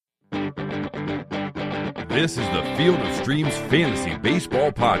This is the Field of Streams Fantasy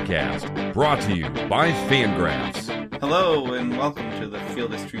Baseball Podcast, brought to you by Fangraphs. Hello and welcome to the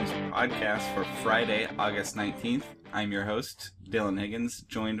Field of Streams Podcast for Friday, August 19th. I'm your host, Dylan Higgins,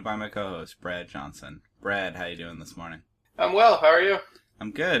 joined by my co-host, Brad Johnson. Brad, how you doing this morning? I'm well. How are you?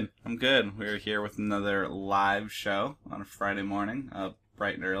 I'm good. We're here with another live show on a Friday morning,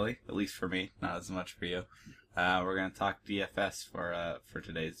 bright and early, at least for me, not as much for you. We're going to talk DFS for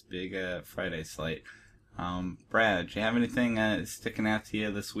today's big Friday slate. Brad, do you have anything sticking out to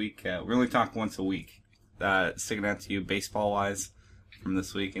you this week? We only talk once a week. Sticking out to you baseball-wise from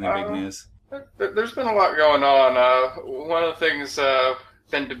this week? Any big news? There's been a lot going on. One of the things I've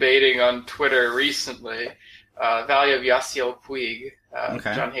been debating on Twitter recently, value of Yasiel Puig.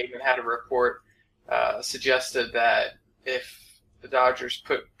 Okay. John Heyman had a report suggested that if the Dodgers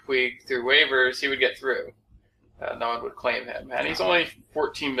put Puig through waivers, he would get through. No one would claim him. And he's only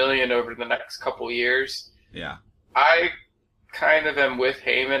 $14 million over the next couple years. Yeah. I kind of am with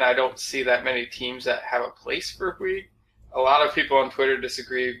Heyman. I don't see that many teams that have a place for Puig. A lot of people on Twitter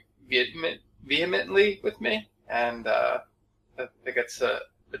disagree vehemently with me, and I think it's a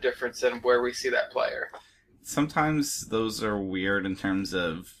difference in where we see that player. Sometimes those are weird in terms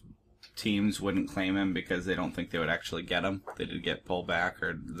of teams wouldn't claim him because they don't think they would actually get him. They did get pulled back,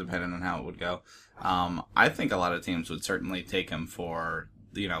 or depending on how it would go. I think a lot of teams would certainly take him for,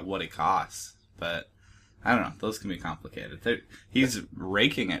 what he costs, but I don't know. Those can be complicated. He's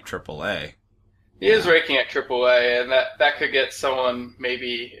raking at AAA. He is raking at AAA, and that could get someone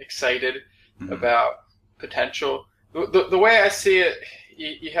maybe excited about potential. The way I see it,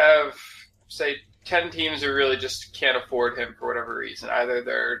 you have, say, 10 teams who really just can't afford him for whatever reason. Either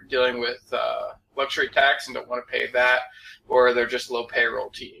they're dealing with luxury tax and don't want to pay that, or they're just low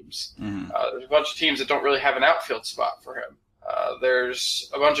payroll teams. There's a bunch of teams that don't really have an outfield spot for him. There's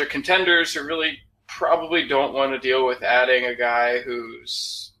a bunch of contenders who really probably don't want to deal with adding a guy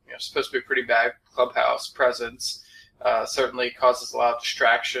who's supposed to be a pretty bad clubhouse presence, certainly causes a lot of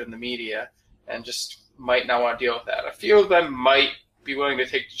distraction in the media, and just might not want to deal with that. A few of them might be willing to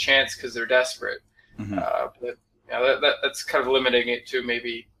take the chance because they're desperate. But that's kind of limiting it to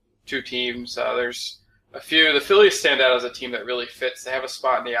maybe two teams. There's a few. The Phillies stand out as a team that really fits. They have a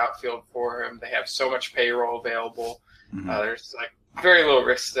spot in the outfield for him. They have so much payroll available. There's very low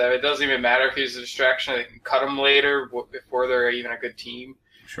risk to them. It doesn't even matter if he's a distraction. They can cut him later before they're even a good team.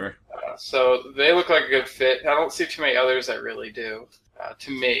 Sure. So they look like a good fit. I don't see too many others that really do,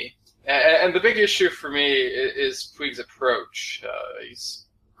 to me. And the big issue for me is Puig's approach. He's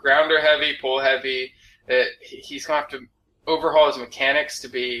grounder heavy, pull heavy. He's going to have to overhaul his mechanics to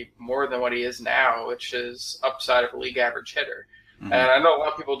be more than what he is now, which is upside of a league average hitter. And I know a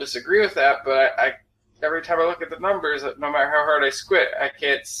lot of people disagree with that, but every time I look at the numbers, no matter how hard I squint, I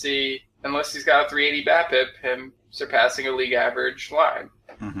can't see, unless he's got a 380 BABIP, him surpassing a league average line.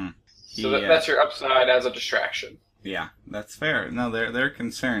 So that's your upside as a distraction. Yeah, that's fair. No, there are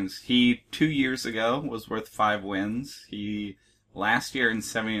concerns. He, 2 years ago, was worth 5 wins. He, last year in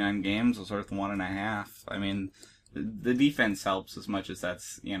 79 games, was worth 1.5. I mean, the defense helps as much as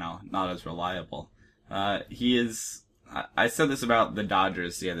that's, not as reliable. He is... I said this about the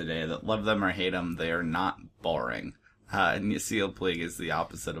Dodgers the other day, that love them or hate them, they are not boring. And Yasiel Puig is the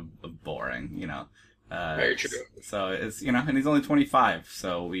opposite of boring, Very true. So it's, and he's only 25,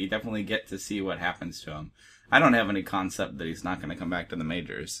 so we definitely get to see what happens to him. I don't have any concept that he's not going to come back to the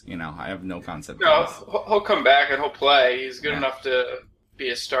majors. I have no concept. No, he'll come back and he'll play. He's good enough to be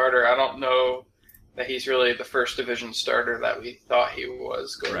a starter. I don't know that he's really the first division starter that we thought he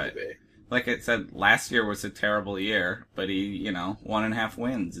was going to be. Like I said, last year was a terrible year, but he, 1.5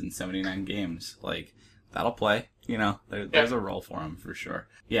 wins in 79 games. Like, that'll play. There's a role for him for sure.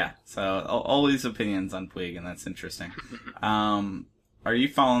 Yeah, so all these opinions on Puig, and that's interesting. Are you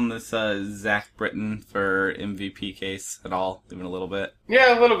following this Zach Britton for MVP case at all, even a little bit?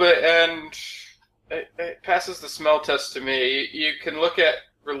 Yeah, a little bit, and it passes the smell test to me. You can look at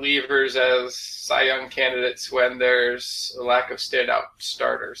relievers as Cy Young candidates when there's a lack of standout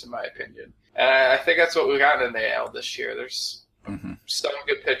starters, in my opinion. And I think that's what we've gotten in the AL this year. There's some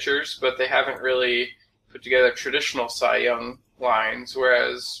good pitchers, but they haven't really put together traditional Cy Young lines,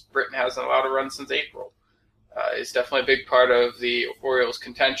 whereas Britton hasn't allowed a run since April. He's definitely a big part of the Orioles'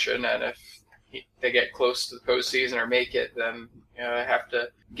 contention, and if they get close to the postseason or make it, then I have to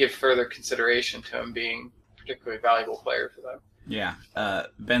give further consideration to him being a particularly valuable player for them. Yeah.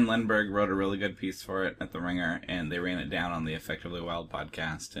 Ben Lindbergh wrote a really good piece for it at The Ringer, and they ran it down on the Effectively Wild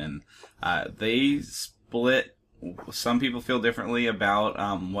podcast, and they split. Some people feel differently about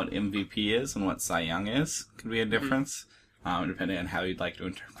what MVP is and what Cy Young is. Could be a difference. depending on how you'd like to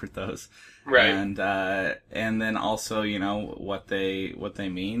interpret those. Right. And then also, what they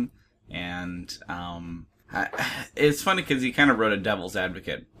mean. And it's funny because he kind of wrote a devil's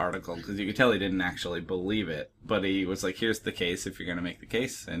advocate article because you could tell he didn't actually believe it, but he was like, "Here's the case if you're going to make the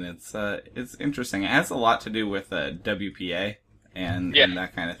case," and it's interesting. It has a lot to do with WPA and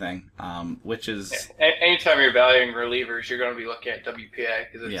that kind of thing, which is anytime you're valuing relievers, you're going to be looking at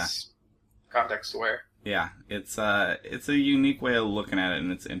WPA because it's context aware. Yeah, it's a unique way of looking at it, and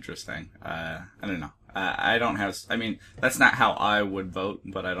it's interesting. I don't know. That's not how I would vote,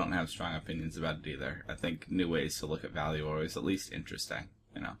 but I don't have strong opinions about it either. I think new ways to look at value are always at least interesting,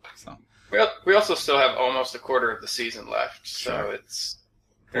 so. We also still have almost a quarter of the season left, so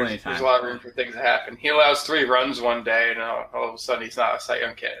there's a lot of room for things to happen. He allows 3 runs one day, and all of a sudden he's not a Cy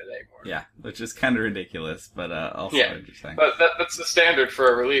Young candidate anymore. Yeah, which is kind of ridiculous, but also interesting. But that's the standard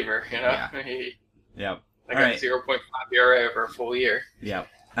for a reliever, Yeah. Yep. I All got right. 0.5 ERA over a full year. Yep.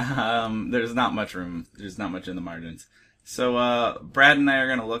 There's not much room. There's not much in the margins. So Brad and I are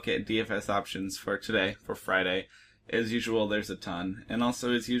going to look at DFS options for today, for Friday. As usual, there's a ton. And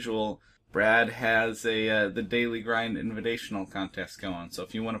also, as usual, Brad has the Daily Grind Invitational contest going. So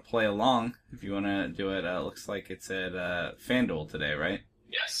if you want to play along, if you want to do it, looks like it's at FanDuel today, right?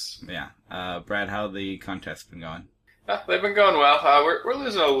 Yes. Yeah. Brad, how the contest been going? They've been going well. We're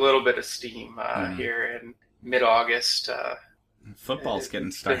losing a little bit of steam here in mid-August. Football's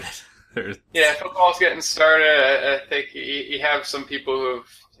getting started. Yeah, football's getting started. I think you have some people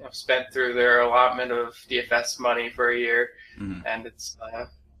who've spent through their allotment of DFS money for a year, and it's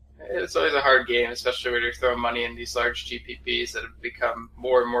always a hard game, especially when you're throwing money in these large GPPs that have become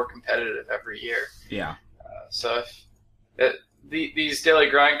more and more competitive every year. Yeah. These daily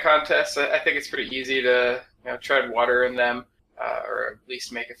grind contests, I think it's pretty easy to tread water in them, or at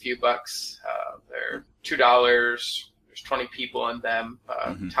least make a few bucks. They're $2. There's 20 people in them.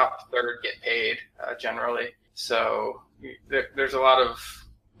 Top third get paid generally. So there's a lot of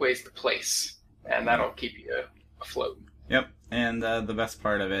ways to place, and that'll keep you afloat. Yep. And the best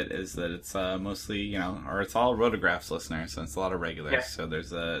part of it is that it's mostly, or it's all Rotographs listeners, so it's a lot of regulars. Yeah. So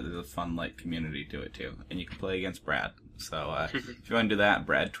there's a fun, light community to it, too. And you can play against Brad. So if you want to do that,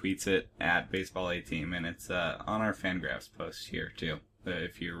 Brad tweets it at Baseball A-Team, and it's on our Fangraphs post here, too.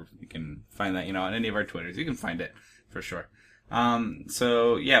 If you can find that, on any of our Twitters, you can find it for sure. We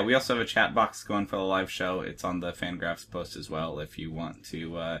also have a chat box going for the live show. It's on the Fangraphs post as well. If you want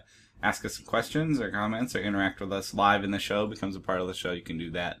to ask us some questions or comments or interact with us live in the show, becomes a part of the show, you can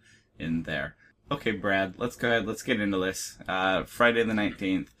do that in there. Okay, Brad, let's go ahead. Let's get into this. Friday the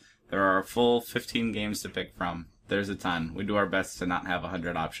 19th, there are a full 15 games to pick from. There's a ton. We do our best to not have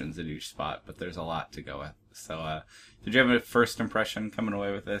 100 options at each spot, but there's a lot to go with. So, did you have a first impression coming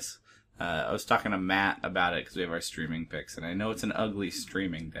away with this? I was talking to Matt about it because we have our streaming picks, and I know it's an ugly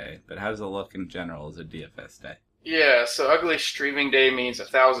streaming day, but how does it look in general as a DFS day? Yeah, so ugly streaming day means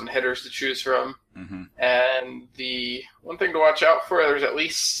 1,000 hitters to choose from. And the one thing to watch out for, there's at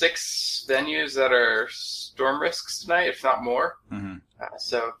least 6 venues that are storm risks tonight, if not more.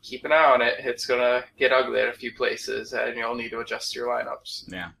 So keep an eye on it. It's going to get ugly at a few places, and you'll need to adjust your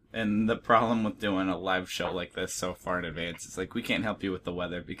lineups. Yeah, and the problem with doing a live show like this so far in advance is we can't help you with the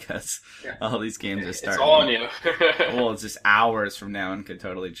weather because all these games are starting. It's all on you. Well, it's just hours from now and could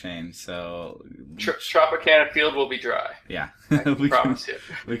totally change. So Tropicana Field will be dry. Yeah, I promise you.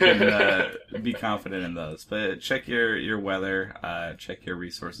 We can be confident in those. But check your weather. Check your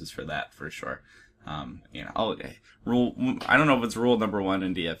resources for that for sure. Rule. I don't know if it's rule number 1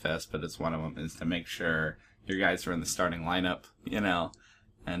 in DFS, but it's one of them is to make sure your guys are in the starting lineup,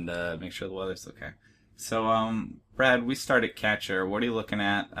 and make sure the weather's okay. So, Brad, we start at catcher. What are you looking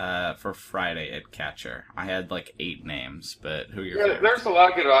at for Friday at catcher? I had 8 names, but who are your favorites? There's a lot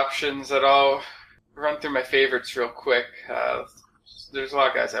of good options that I'll run through my favorites real quick. There's a lot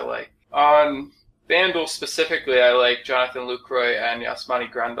of guys I like. On FanDuel specifically, I like Jonathan Lucroy and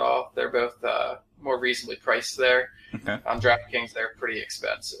Yasmani Grandal. They're both more reasonably priced there. Okay. On DraftKings, they're pretty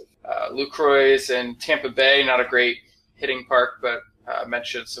expensive. Lucroy's in Tampa Bay, not a great hitting park, but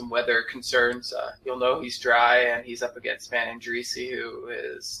mentioned some weather concerns. You'll know he's dry, and he's up against Van Andriese, who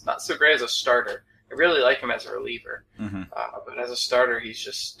is not so great as a starter. I really like him as a reliever, but as a starter, he's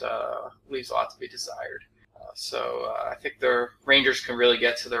just leaves a lot to be desired. So I think the Rangers can really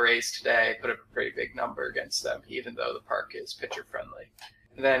get to the Rays today, put up a pretty big number against them, even though the park is pitcher-friendly.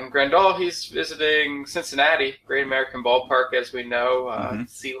 And then Grandal, he's visiting Cincinnati, Great American Ballpark, as we know,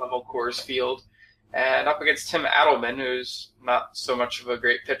 sea-level Coors Field, and up against Tim Adelman, who's not so much of a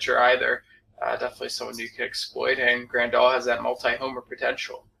great pitcher either. Definitely someone you can exploit, and Grandal has that multi-homer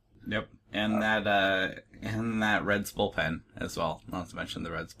potential. Yep, and that Reds bullpen as well. Not to mention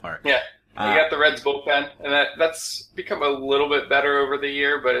the Reds part. Yeah, you got the Reds bullpen, and that's become a little bit better over the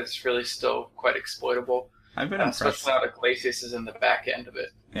year, but it's really still quite exploitable. I've been impressed. Especially now that Iglesias is in the back end of it.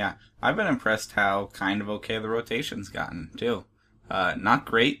 Yeah, I've been impressed how kind of okay the rotation's gotten, too. Not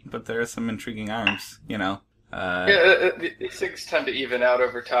great, but there are some intriguing arms, you know. These things tend to even out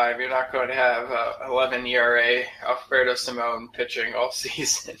over time. You're not going to have 11 ERA Alfredo Simon pitching all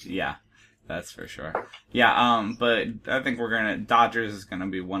season. Yeah, that's for sure. Yeah, but I think Dodgers is going to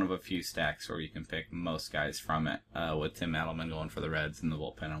be one of a few stacks where you can pick most guys from it, with Tim Adelman going for the Reds and the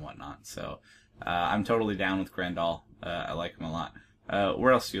bullpen and whatnot. So I'm totally down with Grandal. I like him a lot.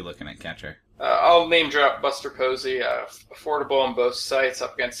 Where else are you looking at catcher? I'll name drop Buster Posey, affordable on both sites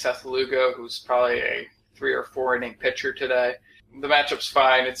up against Seth Lugo, who's probably a 3 or 4 inning pitcher today. The matchup's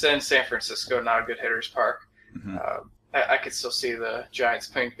fine. It's in San Francisco, not a good hitter's park. Mm-hmm. I could still see the Giants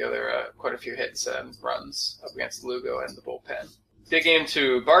putting together quite a few hits and runs up against Lugo and the bullpen. Digging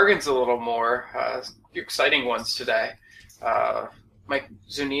into bargains a little more, a few exciting ones today. Mike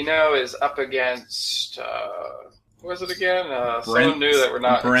Zunino is up against, what was it again? Someone new that we're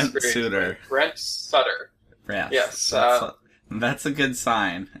not Brent Suter. Brent Sutter. Yes. That's a good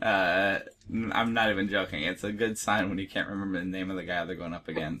sign. I'm not even joking. It's a good sign when you can't remember the name of the guy they're going up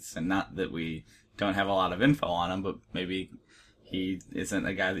against. And not that we don't have a lot of info on him, but maybe he isn't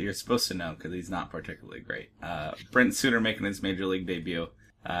a guy that you're supposed to know because he's not particularly great. Brent Suter making his major league debut.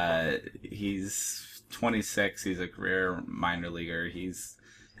 He's 26. He's a career minor leaguer.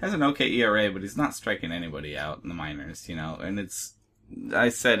 Has an okay ERA, but he's not striking anybody out in the minors, you know. And I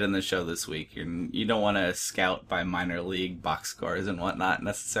said in the show this week, you don't want to scout by minor league box scores and whatnot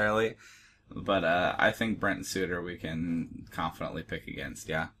necessarily. But I think Brent Suter we can confidently pick against,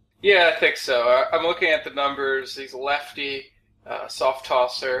 yeah? Yeah, I think so. I'm looking at the numbers. He's a lefty, soft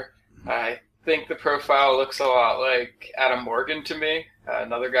tosser. I think the profile looks a lot like Adam Morgan to me,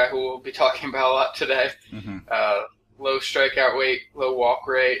 another guy who we'll be talking about a lot today. Mm-hmm. Low strikeout rate, low walk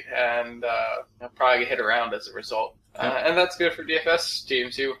rate, and probably get hit around as a result. And that's good for DFS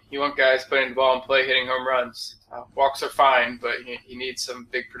teams. You want guys putting the ball in play, hitting home runs. Walks are fine, but you need some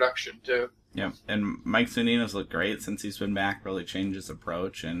big production too. Yeah, and Mike Zunino's looked great since he's been back, really changed his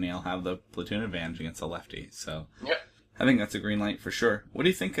approach, and he'll have the platoon advantage against a lefty. So yep. I think that's a green light for sure. What do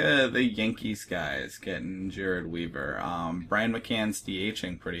you think of the Yankees guys getting Jared Weaver? Brian McCann's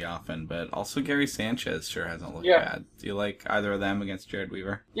DHing pretty often, but also Gary Sanchez sure hasn't looked bad. Do you like either of them against Jared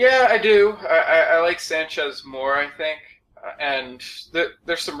Weaver? Yeah, I do. I like Sanchez more, I think. And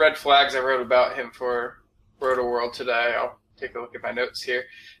there's some red flags I wrote about him for Roto World today. I'll take a look at my notes here.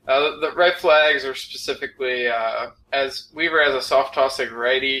 The red flags are specifically as Weaver as a soft tossing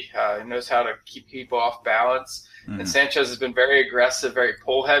righty, he knows how to keep people off balance. Mm-hmm. And Sanchez has been very aggressive, very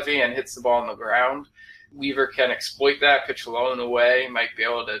pull heavy, and hits the ball on the ground. Weaver can exploit that, pitch low and away, might be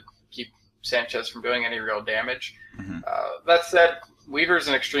able to keep Sanchez from doing any real damage. Mm-hmm. That said, Weaver's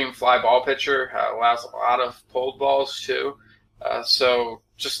an extreme fly ball pitcher, allows a lot of pulled balls too. So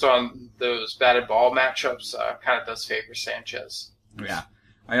just on those batted ball matchups, kind of does favor Sanchez. Yeah.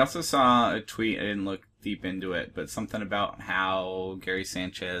 I also saw a tweet, I didn't look deep into it, but something about how Gary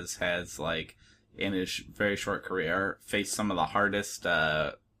Sanchez has, like, in his very short career, faced some of the hardest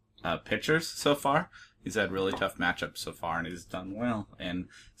pitchers so far. He's had really tough matchups so far, and he's done well. And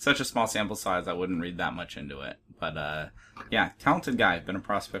such a small sample size, I wouldn't read that much into it. But, yeah, talented guy. Been a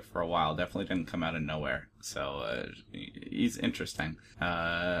prospect for a while. Definitely didn't come out of nowhere. So, he's interesting.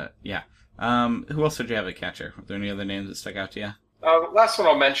 Yeah. Who else did you have at catcher? Are there any other names that stuck out to you? Last one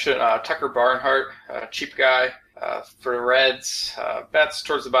I'll mention, Tucker Barnhart, cheap guy for the Reds. Bats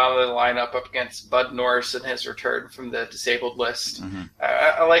towards the bottom of the lineup up against Bud Norris in his return from the disabled list. Mm-hmm.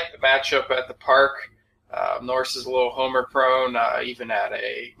 I like the matchup at the park. Norris is a little homer prone, even at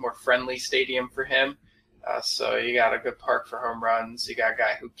a more friendly stadium for him. So you got a good park for home runs. You got a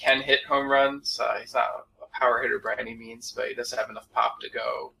guy who can hit home runs. He's not a power hitter by any means, but he does have enough pop to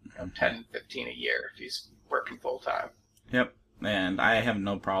go 10, 15 a year if he's working full time. Yep. And I have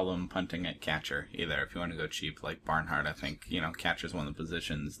no problem punting at catcher either. If you want to go cheap like Barnhart, I think, catcher's one of the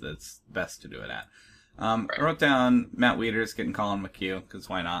positions that's best to do it at. Right. I wrote down Matt Wieters getting Colin McHugh, because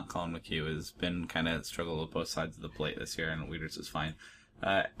why not? Colin McHugh has been kind of struggled with both sides of the plate this year, and Wieters is fine.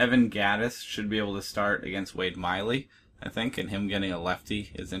 Evan Gattis should be able to start against Wade Miley, I think, and him getting a lefty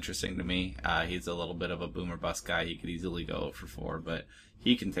is interesting to me. He's a little bit of a boomer bust guy. He could easily go for 4, but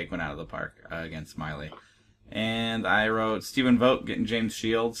he can take one out of the park against Miley. And I wrote Stephen Vogt getting James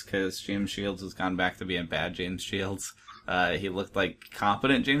Shields, because James Shields has gone back to being bad James Shields. He looked like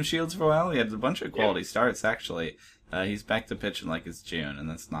competent James Shields for a while. He had a bunch of quality starts, actually. He's back to pitching like it's June, and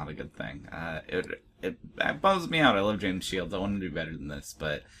that's not a good thing. It bums me out. I love James Shields. I want to do better than this,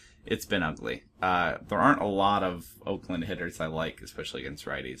 but it's been ugly. There aren't a lot of Oakland hitters I like, especially against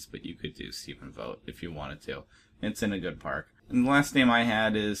righties, but you could do Stephen Vogt if you wanted to. It's in a good park. And the last name I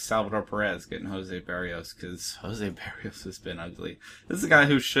had is Salvador Perez getting Jose Barrios, because Jose Barrios has been ugly. This is a guy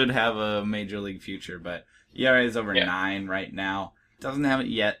who should have a major league future, but ERA is over 9 right now. Doesn't have it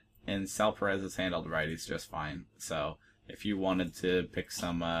yet, and Sal Perez has handled righties just fine. So if you wanted to pick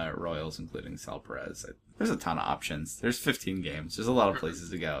some Royals, including Sal Perez, there's a ton of options. There's 15 games. There's a lot of places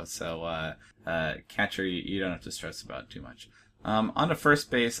to go. So catcher, you don't have to stress about too much. On to first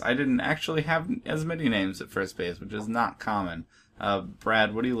base, I didn't actually have as many names at first base, which is not common.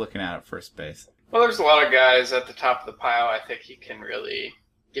 Brad, what are you looking at first base? Well, there's a lot of guys at the top of the pile I think he can really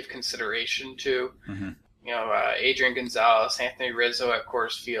give consideration to. Mm-hmm. You know, Adrian Gonzalez, Anthony Rizzo at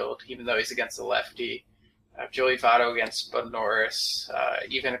Coors Field, even though he's against a lefty. Joey Votto against Bud Norris.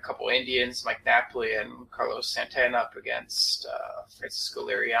 Even a couple Indians, Mike Napoli and Carlos Santana up against Francisco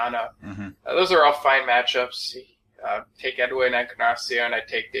Liriano. Mm-hmm. Those are all fine matchups. Take Edwin Encarnacion, I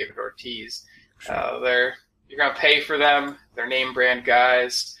take David Ortiz. Sure. You're going to pay for them. They're name brand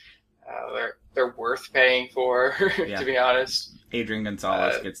guys. They're worth paying for, to be honest. Adrian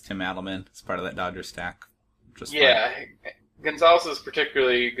Gonzalez gets Tim Adelman as part of that Dodger stack. Just fine. Gonzalez is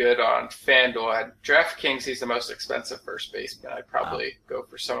particularly good on FanDuel. At DraftKings, he's the most expensive first baseman. I'd probably go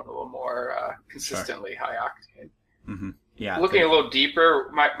for someone a little more consistently high octane. Mm-hmm. Yeah. Looking a little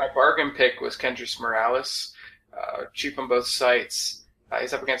deeper, my bargain pick was Kendrys Morales. Cheap on both sites.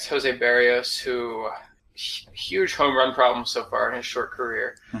 He's up against Jose Barrios, who huge home run problem so far in his short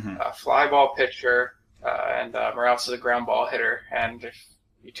career. Mm-hmm. Fly ball pitcher, and Morales is a ground ball hitter. And if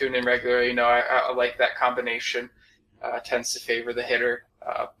you tune in regularly, you know I like that combination. Tends to favor the hitter.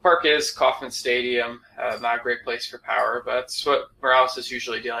 Park is Kauffman Stadium, not a great place for power, but that's what Morales is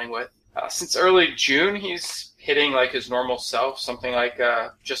usually dealing with. Since early June, he's hitting like his normal self, something like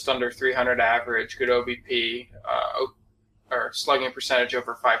just under 300 average, good OBP, or slugging percentage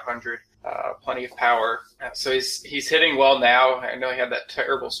over 500, plenty of power. So he's hitting well now. I know he had that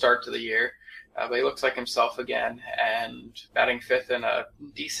terrible start to the year, but he looks like himself again, and batting fifth in a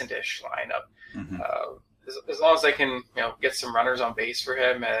decent-ish lineup. Mm-hmm. As long as they can, get some runners on base for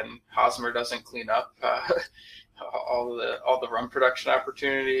him, and Hosmer doesn't clean up all the run production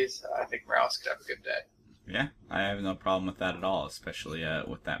opportunities, I think Morales could have a good day. Yeah, I have no problem with that at all, especially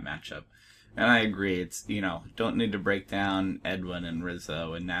with that matchup. And I agree, it's, don't need to break down Edwin and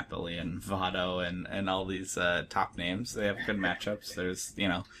Rizzo and Napoli and Votto and all these top names. They have good matchups. There's,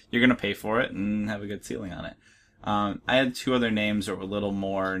 you're going to pay for it and have a good ceiling on it. I had two other names that were a little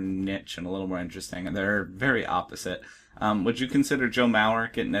more niche and a little more interesting, and they're very opposite. Would you consider Joe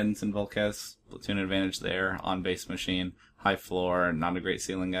Mauer getting Edinson Volquez? Platoon advantage there, on-base machine, high floor, not a great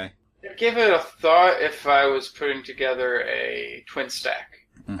ceiling guy? I gave it a thought if I was putting together a twin stack.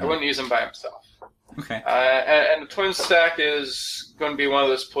 Mm-hmm. I wouldn't use him by himself. Okay. And the twin stack is going to be one of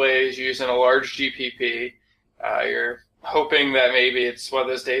those plays using a large GPP. You're hoping that maybe it's one of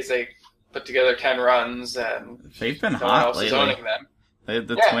those days they put together 10 runs and they've been no one hot else lately. is owning them. Their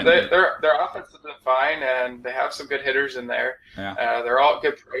offense has been fine, and they have some good hitters in there. Yeah. They're all at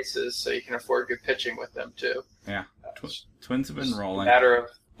good prices, so you can afford good pitching with them too. Yeah. Twins have been rolling. Matter of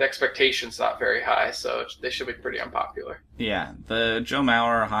the expectation's not very high, so they should be pretty unpopular. Yeah, the Joe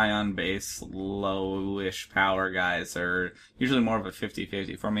Mauer high on base, lowish power guys are usually more of a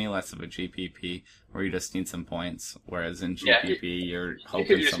 50-50 for me, less of a GPP where you just need some points. Whereas in GPP, you're hoping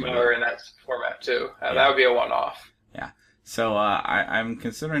you could use Mauer in that format too. That would be a one-off. Yeah. So I'm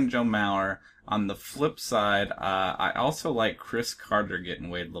considering Joe Mauer. On the flip side, I also like Chris Carter getting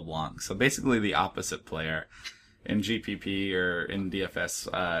Wade LeBlanc. So basically the opposite player in GPP or in DFS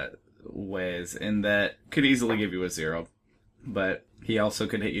ways, in that could easily give you a 0, but he also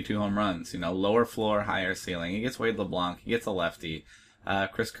could hit you 2 home runs. Lower floor, higher ceiling. He gets Wade LeBlanc. He gets a lefty.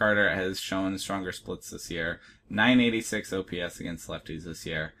 Chris Carter has shown stronger splits this year. 986 OPS against lefties this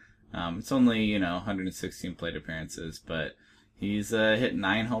year. It's only 116 plate appearances, but he's hit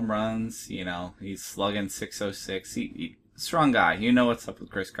 9 home runs. He's slugging 606. He strong guy. You know what's up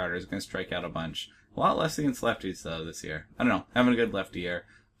with Chris Carter. He's going to strike out a bunch. A lot less against lefties, though, this year. I don't know. Having a good lefty year.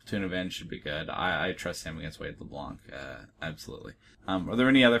 Platoon advantage should be good. I trust him against Wade LeBlanc. Absolutely. Are there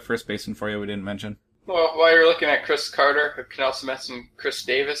any other first basemen for you we didn't mention? Well, while you're looking at Chris Carter, I can also mention Chris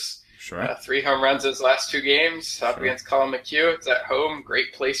Davis. Sure. 3 home runs in his last 2 games. Up against Colin McHugh. It's at home.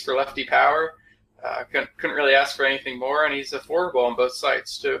 Great place for lefty power. Couldn't really ask for anything more, and he's affordable on both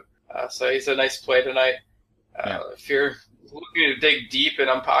sides, too. So he's a nice play tonight. If you're looking to dig deep and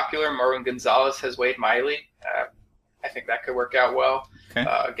unpopular, Marwin Gonzalez has Wade Miley. I think that could work out well. Okay.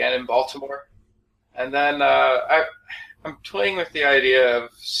 Again, in Baltimore. And then I'm toying with the idea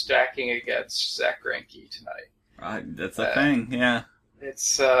of stacking against Zach Greinke tonight. That's a thing, yeah.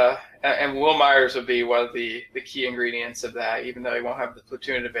 It's and Will Myers would be one of the key ingredients of that, even though he won't have the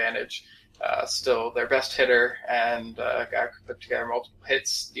platoon advantage. Still their best hitter, and a guy who could put together multiple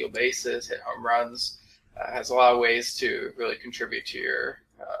hits, steal bases, hit home runs. Has a lot of ways to really contribute to your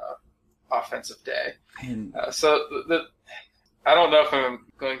offensive day. So I don't know if I'm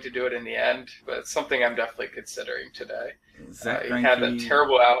going to do it in the end, but it's something I'm definitely considering today. He had a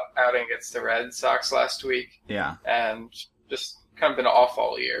terrible outing against the Red Sox last week. Yeah. And just kind of been off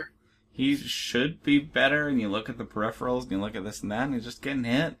all year. He should be better, and you look at the peripherals, and you look at this and that, and he's just getting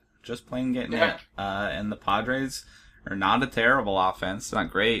hit. Just plain getting hit. And the Padres are not a terrible offense. Not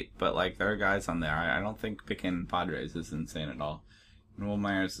great, but like there are guys on there. I don't think picking Padres is insane at all. And Will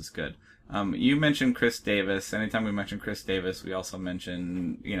Myers is good. You mentioned Chris Davis. Anytime we mention Chris Davis, we also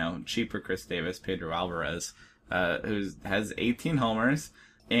mention, cheaper Chris Davis, Pedro Alvarez, who has 18 homers.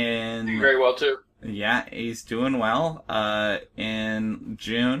 And doing very well, too. Yeah, he's doing well. In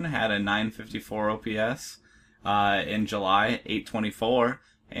June, had a 954 OPS. In July, 824.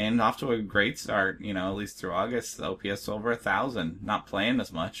 And off to a great start, at least through August. The OPS over 1,000. Not playing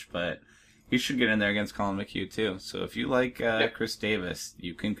as much, but he should get in there against Colin McHugh, too. So if you like Chris Davis,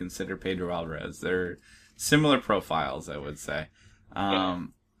 you can consider Pedro Alvarez. They're similar profiles, I would say.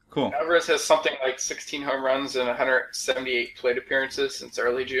 Cool. Alvarez has something like 16 home runs and 178 plate appearances since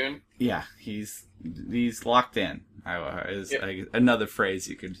early June. Yeah, he's locked in. Another phrase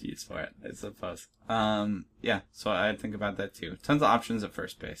you could use for it, I suppose. So I'd think about that too. Tons of options at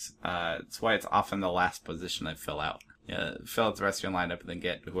first base. That's why it's often the last position I fill out. Yeah, fill out the rest of your lineup and then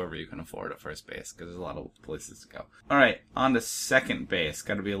get whoever you can afford at first base, because there's a lot of places to go. All right, on to second base.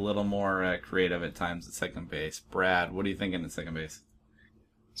 Got to be a little more creative at times at second base. Brad, what are you thinking at second base?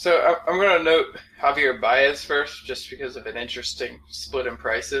 So I'm going to note Javier Baez first, just because of an interesting split in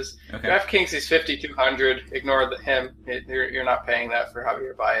prices. Okay. DraftKings is 5,200. Ignore him. You're not paying that for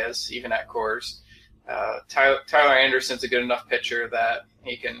Javier Baez, even at Coors. Tyler Anderson's a good enough pitcher that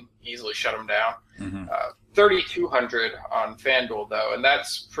he can easily shut him down. Mm-hmm. 3,200 on FanDuel, though, and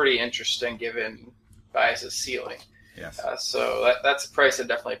that's pretty interesting given Baez's ceiling. Yes. So that's a price I'd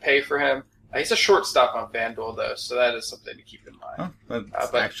definitely pay for him. He's a shortstop on FanDuel, though, so that is something to keep in mind. Oh,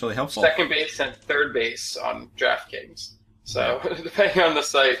 that's actually helpful. Second base and third base on DraftKings. So depending on the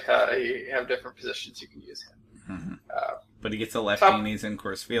site, you have different positions you can use him. Mm-hmm. But he gets a lefty and he's in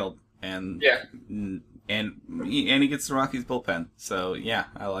Coors Field. And he gets the Rockies bullpen. So, yeah,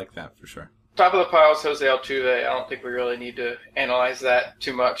 I like that for sure. Top of the pile is Jose Altuve. I don't think we really need to analyze that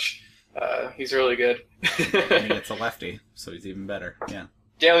too much. He's really good. And he gets a lefty, so he's even better. Yeah.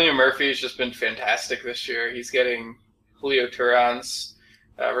 Daniel Murphy has just been fantastic this year. He's getting Julio Turan's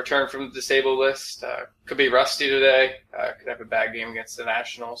return from the disabled list. Could be rusty today. Could have a bad game against the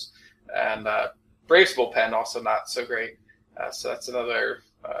Nationals. And Braves bullpen also not so great. So that's another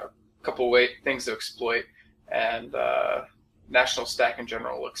couple things to exploit. And National stack in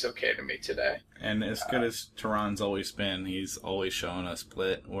general looks okay to me today. And as good as Turan's always been, he's always shown a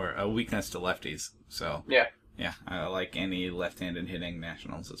split or a weakness to lefties. So yeah, I like any left-handed hitting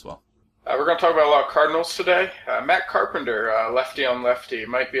Nationals as well. We're going to talk about a lot of Cardinals today. Matt Carpenter, lefty on lefty,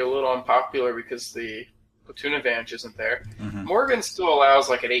 might be a little unpopular because the platoon advantage isn't there. Mm-hmm. Morgan still allows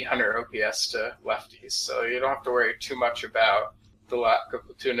like an 800 OPS to lefties, so you don't have to worry too much about the lack of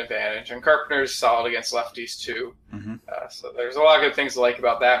platoon advantage. And Carpenter's solid against lefties too. Mm-hmm. So there's a lot of good things to like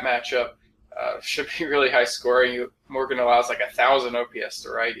about that matchup. Should be really high scoring. Morgan allows like 1,000 OPS to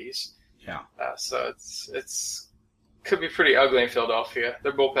righties. Yeah. So it's could be pretty ugly in Philadelphia.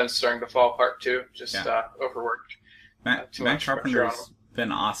 Their bullpen's starting to fall apart too. Just overworked. Matt Carpenter's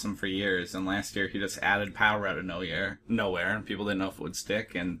been awesome for years, and last year he just added power out of nowhere, and people didn't know if it would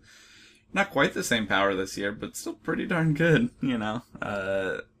stick. And not quite the same power this year, but still pretty darn good. Matt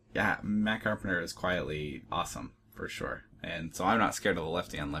Carpenter is quietly awesome for sure, and so I'm not scared of the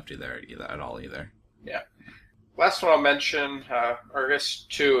lefty on lefty there at all either. Yeah. Last one I'll mention, or I guess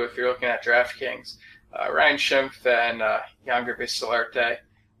two if you're looking at DraftKings. Ryan Schimpf and Yangervis Solarte,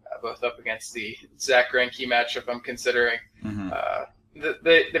 both up against the Zach Greinke matchup I'm considering. Mm-hmm.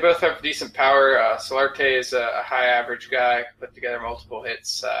 They both have decent power. Solarte is a high average guy, put together multiple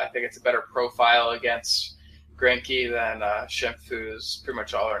hits. I think it's a better profile against Greinke than Schimpf, who's pretty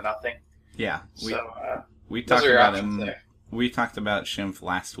much all or nothing. Yeah, we those talked are your about options him. there. We talked about Schimpf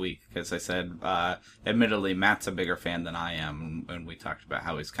last week because I said, admittedly, Matt's a bigger fan than I am, and we talked about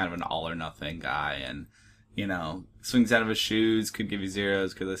how he's kind of an all-or-nothing guy, and swings out of his shoes, could give you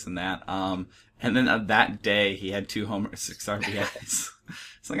zeros, could this and that. And then that day, he had 2 homers, 6 RBIs.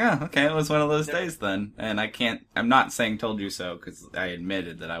 It's like, oh, okay, it was one of those days then. And I'm not saying told you so, because I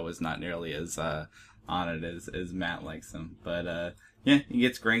admitted that I was not nearly as on it as Matt likes him. But, yeah, he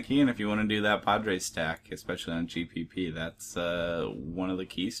gets Greinke, and if you want to do that Padres stack, especially on GPP, that's one of the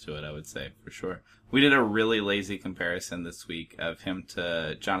keys to it, I would say, for sure. We did a really lazy comparison this week of him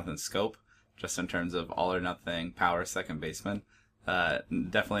to Jonathan Scope, just in terms of all-or-nothing power second baseman.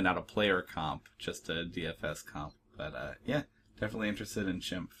 Definitely not a player comp, just a DFS comp. But, yeah, definitely interested in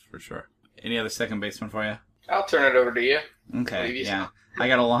Schimpf, for sure. Any other second baseman for you? I'll turn it over to you. Okay, yeah. I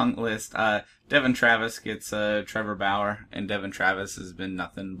got a long list. Devin Travis gets Trevor Bauer, and Devin Travis has been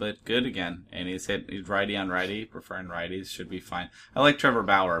nothing but good again. And he's righty on righty, preferring righties, should be fine. I like Trevor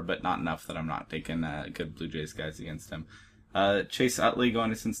Bauer, but not enough that I'm not taking good Blue Jays guys against him. Chase Utley going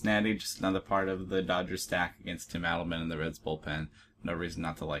to Cincinnati, just another part of the Dodgers stack against Tim Adelman and the Reds bullpen. No reason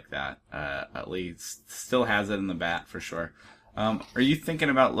not to like that. Utley still has it in the bat, for sure. Are you thinking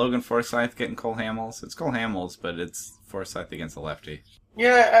about Logan Forsythe getting Cole Hamels? It's Cole Hamels, but it's Forsythe against a lefty.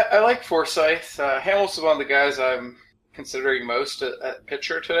 Yeah, I like Forsythe. Hamels is one of the guys I'm considering most at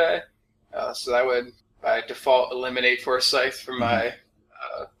pitcher today. So that would, by default, eliminate Forsythe from my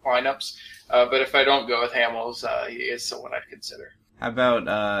lineups. But if I don't go with Hamels, he is someone I'd consider. How about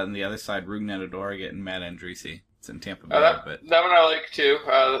on the other side, Rougned Odor getting Matt Andriese? It's in Tampa Bay. That one I like too.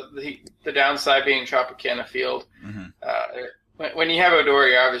 The downside being Tropicana Field. When you have Odor,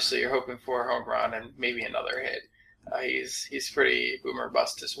 you're hoping for a home run and maybe another hit. He's pretty boomer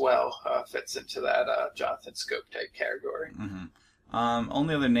bust as well. Fits into that Jonathan Scope type category.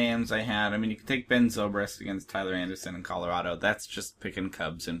 Only other names I had, you could take Ben Zobrist against Tyler Anderson in Colorado. That's just picking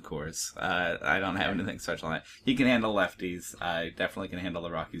Cubs and Coors. I don't have anything special on that. He can handle lefties. I definitely can handle the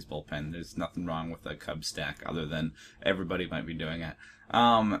Rockies bullpen. There's nothing wrong with a Cubs stack other than everybody might be doing it.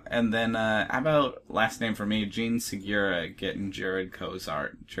 And then, how about last name for me, Gene Segura getting Jared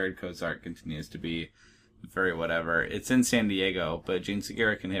Cozart. Jared Cozart continues to be very whatever. It's in San Diego, but Gene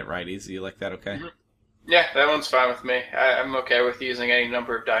Segura can hit righties. Do you like that okay? Yeah, that one's fine with me. I'm okay with using any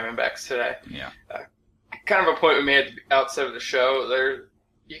number of Diamondbacks today. Yeah. Kind of a point we made at the outset of the show.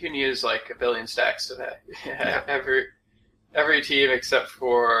 You can use like a billion stacks today. Yeah. Every team except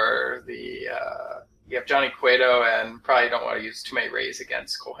for you have Johnny Cueto, and probably don't want to use too many Rays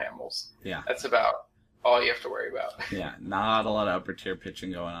against Cole Hamels. Yeah. That's about all you have to worry about. Yeah, not a lot of upper tier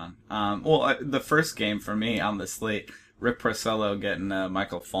pitching going on. The first game for me on the slate, Rick Porcello getting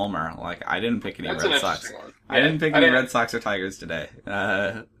Michael Fulmer. I didn't pick any Red Sox. I didn't pick any Red Sox or Tigers today.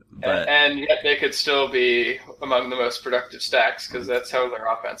 But and yet they could still be among the most productive stacks because that's how their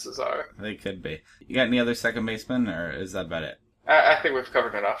offenses are. They could be. You got any other second baseman, or is that about it? I think we've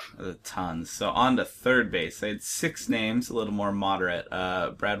covered enough. Tons. So on to third base. I had 6 names, a little more moderate.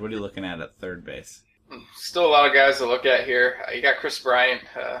 Brad, what are you looking at third base? Still a lot of guys to look at here. You got Chris Bryant,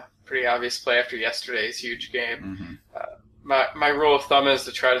 pretty obvious play after yesterday's huge game. My rule of thumb is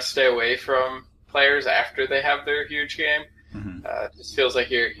to try to stay away from players after they have their huge game. It just feels like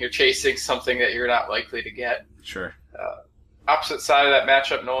you're chasing something that you're not likely to get. Sure. Opposite side of that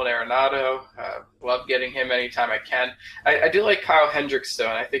matchup, Nolan Arenado. Love getting him anytime I can. I do like Kyle Hendricks, though,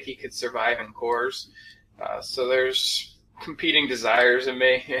 and I think he could survive in Coors. So there's competing desires in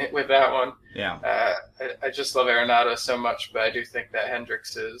me with that one. Yeah. I just love Arenado so much, but I do think that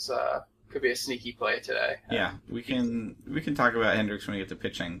Hendricks could be a sneaky play today. Yeah, we can talk about Hendricks when we get to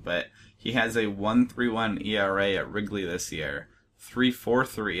pitching, but he has a 1.31 ERA at Wrigley this year,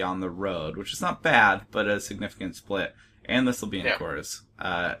 3.43 on the road, which is not bad, but a significant split. And this will be in Coors.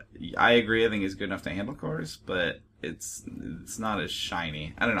 I agree. I think he's good enough to handle Coors, but it's not as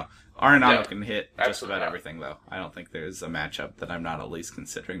shiny. I don't know. Arenado can hit just about everything, though. I don't think there's a matchup that I'm not at least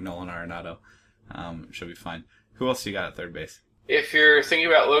considering Nolan Arenado. Should be fine. Who else you got at third base? If you're thinking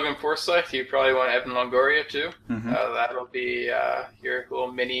about Logan Forsythe, you probably want Evan Longoria, too. That'll be your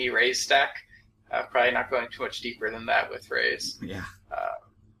little mini Rays stack. Probably not going too much deeper than that with Rays. Yeah.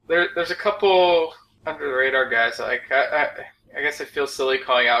 There's a couple under the radar guys. I guess I feel silly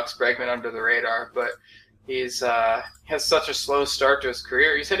calling Alex Bregman under the radar, but he's has such a slow start to his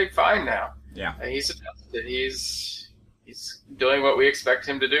career. He's hitting fine now. Yeah. He's adjusted. He's doing what we expect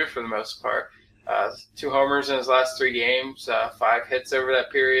him to do for the most part. 2 homers in his last 3 games, 5 hits over that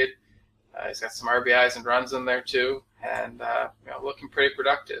period. He's got some RBIs and runs in there too, and looking pretty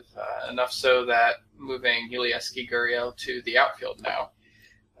productive. Enough so that moving Yulieski Gurriel to the outfield now.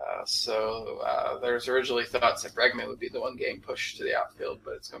 So there's originally thoughts that Bregman would be the one getting pushed to the outfield,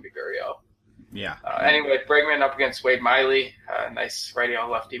 but it's going to be Gurriel. Yeah. Anyway, Bregman up against Wade Miley. Nice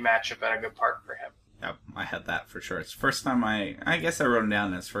righty-on-lefty matchup at a good park for him. Yep, I had that for sure. It's the first time I guess I wrote him down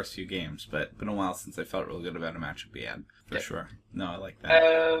in his first few games, but it's been a while since I felt really good about a matchup he had, for sure. No, I like that.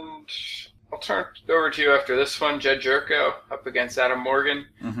 And I'll turn it over to you after this one. Jed Jerko up against Adam Morgan.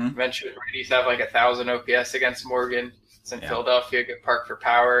 Mentioned righties have like 1,000 OPS against Morgan. It's in Philadelphia, good park for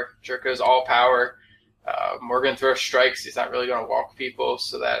power. Jerko's all power. Morgan throws strikes. He's not really going to walk people,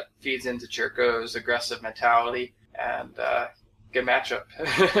 so that feeds into Jerko's aggressive mentality. And good matchup.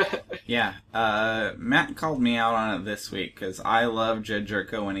 Yeah. Matt called me out on it this week because I love Jed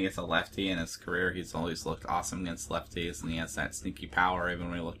Jerko when he gets a lefty in his career. He's always looked awesome against lefties, and he has that sneaky power even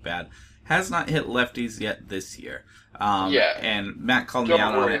when he looked bad. Has not hit lefties yet this year. And Matt called me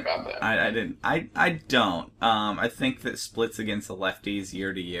out on it. About that. I didn't. I don't. I think that splits against the lefties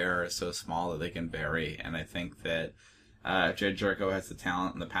year to year are so small that they can vary, and I think that Jed Jerko has the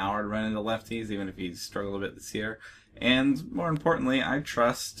talent and the power to run into lefties, even if he's struggled a bit this year. And more importantly, I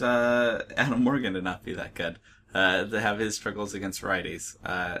trust Adam Morgan to not be that good, to have his struggles against righties.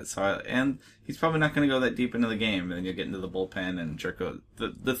 And he's probably not going to go that deep into the game, and then you'll get into the bullpen, and Jerko...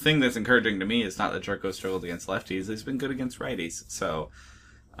 The thing that's encouraging to me is not that Jerko struggled against lefties, he's been good against righties. So,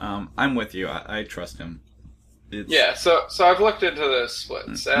 I'm with you. I trust him. So I've looked into those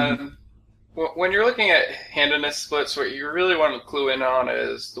splits, and when you're looking at handedness splits, what you really want to clue in on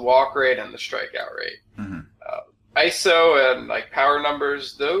is the walk rate and the strikeout rate. ISO and like power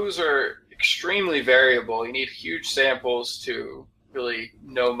numbers, those are extremely variable. You need huge samples to really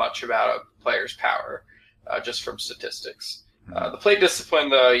know much about a player's power, just from statistics. The plate discipline,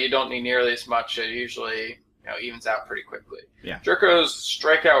 though, you don't need nearly as much. It usually evens out pretty quickly. Yeah. Jerko's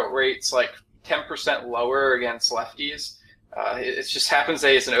strikeout rate's like 10% lower against lefties. It just happens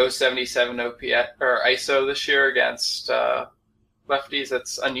that he's an 077 OPS or ISO this year against lefties.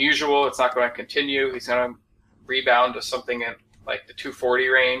 That's unusual. It's not going to continue. He's going to rebound to something in like the 240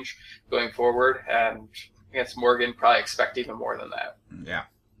 range going forward, and against Morgan probably expect even more than that. Yeah.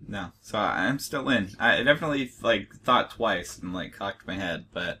 No. So I'm still in. I definitely thought twice and cocked my head,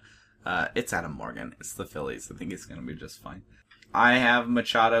 but it's Adam Morgan. It's the Phillies. I think he's going to be just fine. I have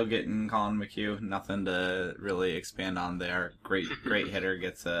Machado getting Colin McHugh. Nothing to really expand on there. Great hitter,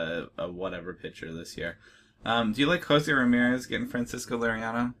 gets a whatever pitcher this year. Do you like Jose Ramirez getting Francisco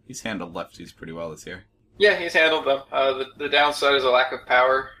Liriano? He's handled lefties pretty well this year. Yeah, he's handled them. The downside is a lack of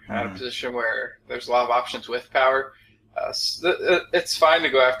power at a position where there's a lot of options with power. It's fine to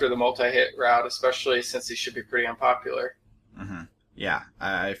go after the multi-hit route, especially since he should be pretty unpopular. Yeah,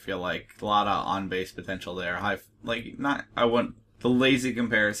 I feel like a lot of on-base potential there. I want the lazy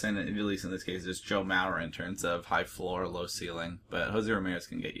comparison, at least in this case, is Joe Mauer in terms of high floor, low ceiling. But Jose Ramirez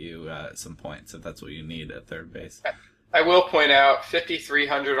can get you some points if that's what you need at third base. I will point out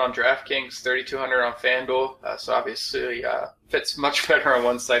 5,300 on DraftKings, 3,200 on FanDuel. So obviously fits much better on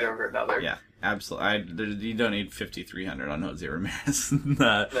one side over another. Yeah, absolutely. You don't need 5,300 on Jose Ramirez.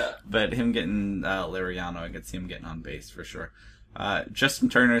 But him getting Liriano, I could see him getting on base for sure. Justin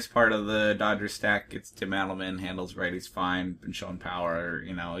Turner's part of the Dodgers stack. Gets Tim Adelman, handles righties fine, been showing power,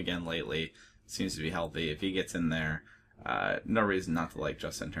 again lately. Seems to be healthy. If he gets in there, no reason not to like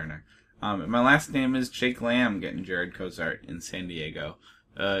Justin Turner. My last name is Jake Lamb, getting Jared Cozart in San Diego.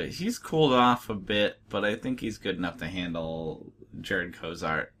 He's cooled off a bit, but I think he's good enough to handle Jared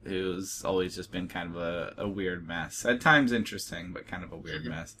Cozart, who's always just been kind of a weird mess. At times interesting, but kind of a weird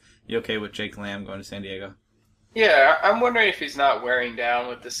mess. You okay with Jake Lamb going to San Diego? Yeah, I'm wondering if he's not wearing down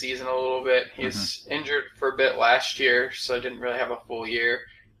with the season a little bit. He's injured for a bit last year, so didn't really have a full year.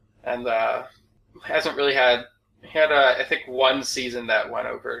 And hasn't really had... He had, I think, one season that went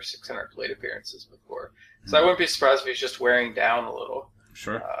over 600 plate appearances before. So I wouldn't be surprised if he's just wearing down a little.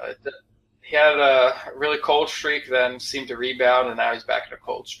 Sure. He had a really cold streak, then seemed to rebound, and now he's back in a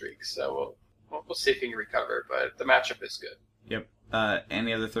cold streak. So we'll see if he can recover, but the matchup is good. Yep.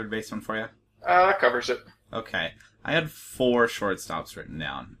 Any other third baseman for you? That covers it. Okay. I had 4 shortstops written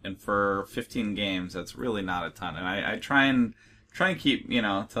down, and for 15 games, that's really not a ton. And I try and keep,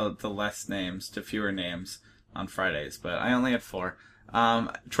 to less names, to fewer names on Fridays, but I only had 4.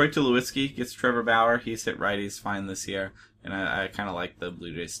 Troy Tulowitzki gets Trevor Bauer. He's hit righties fine this year, and I kind of like the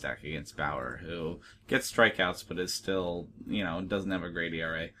Blue Jays stack against Bauer, who gets strikeouts but is still, doesn't have a great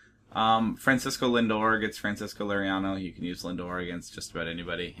ERA. Francisco Lindor gets Francisco Liriano. You can use Lindor against just about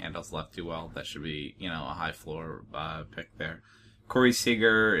anybody. Handles lefty well. That should be, a high floor pick there. Corey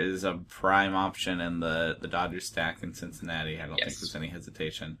Seager is a prime option in the Dodgers stack in Cincinnati. I don't think there's any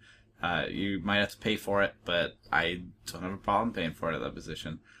hesitation. You might have to pay for it, but I don't have a problem paying for it at that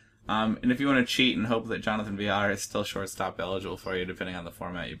position. And if you want to cheat and hope that Jonathan Villar is still shortstop eligible for you, depending on the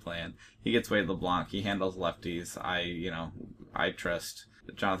format you play in, he gets Wade LeBlanc. He handles lefties. I trust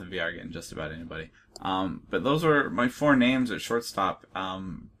Jonathan Villar getting just about anybody. But those were my 4 names at shortstop.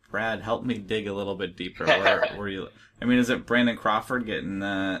 Brad, help me dig a little bit deeper. Where you? I mean, is it Brandon Crawford getting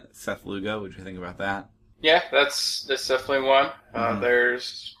Seth Lugo? What do you think about that? Yeah, that's definitely one.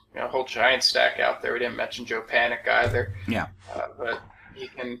 There's a whole giant stack out there. We didn't mention Joe Panic either. Yeah. But you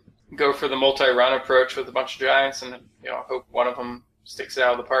can go for the multi-run approach with a bunch of giants and hope one of them sticks it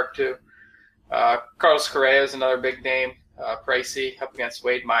out of the park too. Carlos Correa is another big name. Pricey up against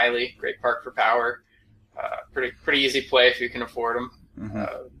Wade Miley. Great park for power. Pretty easy play if you can afford him.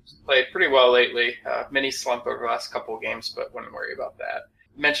 Played pretty well lately. Mini slump over the last couple of games, but wouldn't worry about that.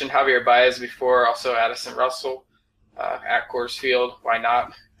 Mentioned Javier Baez before, also Addison Russell at Coors Field. Why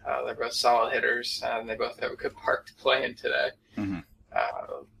not? They're both solid hitters, and they both have a good park to play in today.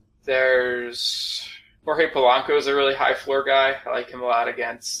 There's Jorge Polanco is a really high floor guy. I like him a lot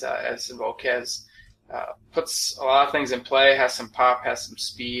against Edson Volquez. Puts a lot of things in play, has some pop, has some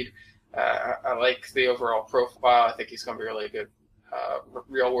speed. I like the overall profile. I think he's going to be really a good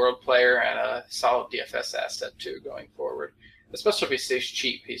real-world player and a solid DFS asset, too, going forward, especially if he stays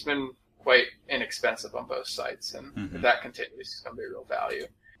cheap. He's been quite inexpensive on both sides, and if that continues, he's going to be a real value.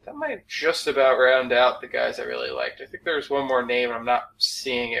 That might just about round out the guys I really liked. I think there's one more name, and I'm not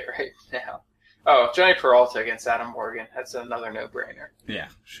seeing it right now. Oh, Johnny Peralta against Adam Morgan. That's another no-brainer. Yeah,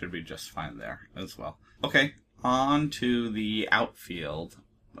 should be just fine there as well. Okay, on to the outfield.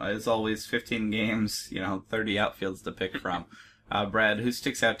 As always, 15 games, 30 outfields to pick from. Brad, who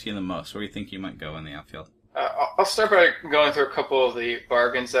sticks out to you the most? Where do you think you might go in the outfield? I'll start by going through a couple of the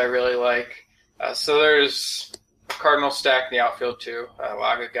bargains I really like. So there's a Cardinal stack in the outfield, too. A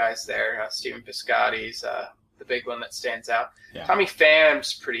lot of guys there. Stephen Piscotty's the big one that stands out. Yeah. Tommy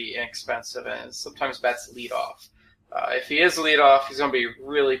Pham's pretty inexpensive and sometimes bats leadoff. If he is leadoff, he's going to be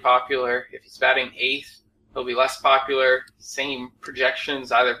really popular. If he's batting 8th, he'll be less popular. Same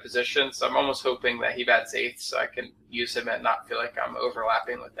projections, either position. So I'm almost hoping that he bats 8th so I can use him and not feel like I'm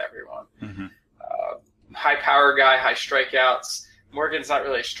overlapping with everyone. High power guy, high strikeouts. Morgan's not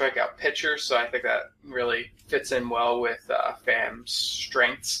really a strikeout pitcher, so I think that really fits in well with Pham's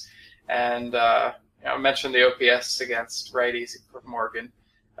strengths. And I mentioned the OPS against righties for Morgan.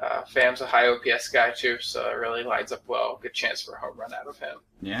 Pham's a high OPS guy, too, so it really lines up well. Good chance for a home run out of him.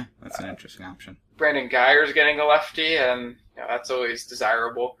 Yeah, that's an interesting option. Brandon Geyer's getting a lefty, and that's always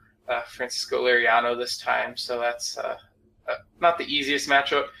desirable. Francisco Liriano this time, so that's not the easiest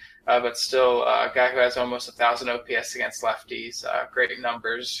matchup, but still a guy who has almost 1,000 OPS against lefties. Great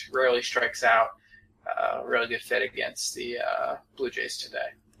numbers, rarely strikes out. Really good fit against the Blue Jays today.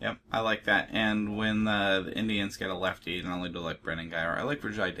 Yep, I like that. And when the Indians get a lefty, not only do I like Brandon Guyer, I like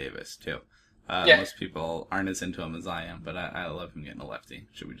Rajai Davis, too. Most people aren't as into him as I am, but I love him getting a lefty.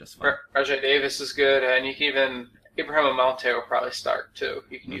 Should be just fun. Rajai Davis is good, and you can even Abraham Almonte will probably start, too.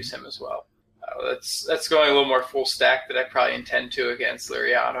 You can use him as well. That's going a little more full stack that I probably intend to against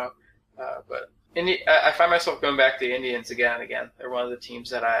Liriano. But I find myself going back to the Indians again and again. They're one of the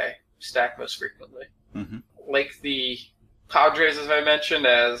teams that I stack most frequently. Like the Padres, as I mentioned,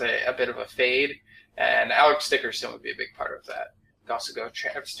 as a bit of a fade, and Alex Dickerson would be a big part of that. You can also go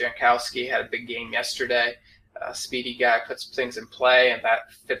Travis Jankowski, had a big game yesterday. Speedy guy, puts things in play, and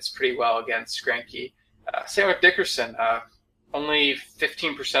that fits pretty well against Greinke. Same with Dickerson. Only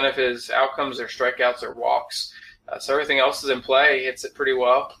 15% of his outcomes are strikeouts or walks, so everything else is in play. He hits it pretty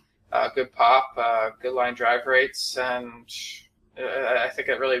well. Good pop, good line drive rates, and I think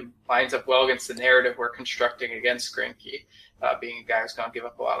it really lines up well against the narrative we're constructing against Greinke, being a guy who's going to give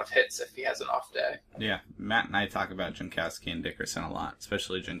up a lot of hits if he has an off day. Yeah, Matt and I talk about Jankowski and Dickerson a lot,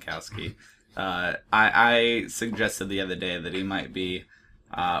 especially Jankowski. I suggested the other day that he might be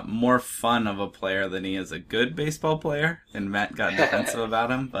more fun of a player than he is a good baseball player, and Matt got defensive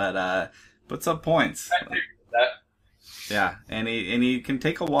about him, but puts up points. I agree with that. Yeah, and he can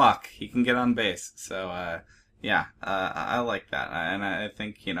take a walk. He can get on base. So, yeah, I like that. And I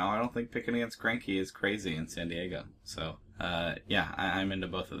think, I don't think picking against Greinke is crazy in San Diego. So, yeah, I'm into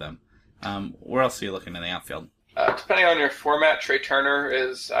both of them. Where else are you looking in the outfield? Depending on your format, Trey Turner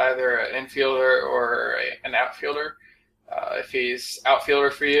is either an infielder or an outfielder. If he's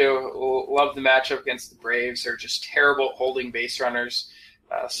outfielder for you, love the matchup against the Braves. They're just terrible at holding base runners.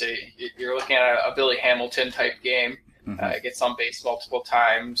 So you're looking at a Billy Hamilton type game. Gets on base multiple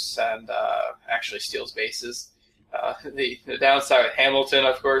times and actually steals bases. The downside with Hamilton,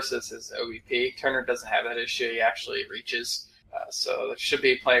 of course, is his OBP. Turner doesn't have that issue. He actually reaches. So there should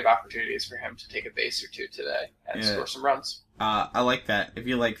be plenty of opportunities for him to take a base or two today and score some runs. I like that. If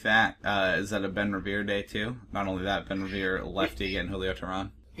you like that, is that a Ben Revere day too? Not only that, Ben Revere lefty and Julio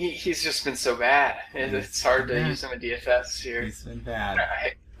Teheran. He's just been so bad. It's hard to use him in DFS here. He's been bad.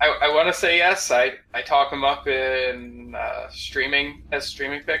 I want to say yes. I talk him up in streaming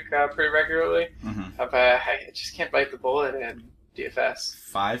pick pretty regularly. But I just can't bite the bullet in DFS.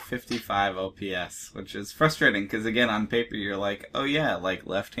 555 OPS, which is frustrating because, again, on paper you're like, oh yeah, like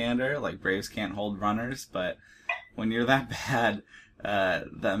left-hander, like Braves can't hold runners, but when you're that bad,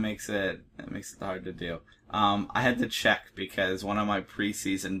 that makes it hard to do. I had to check because one of my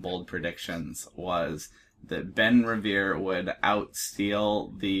preseason bold predictions was that Ben Revere would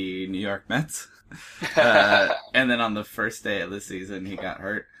outsteal the New York Mets. And then on the first day of the season, he got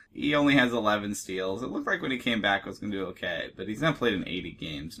hurt. He only has 11 steals. It looked like when he came back, it was going to do okay, but he's not played in 80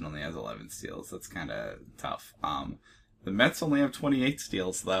 games and only has 11 steals. That's kind of tough. The Mets only have 28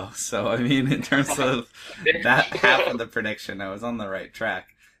 steals, though. So, I mean, in terms of that half of the prediction, I was on the right track.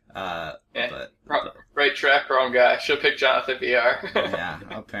 But right track, wrong guy. Should have picked Jonathan VR. Yeah,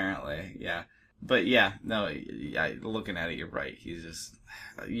 apparently, yeah. But yeah, no, looking at it, you're right. He's just,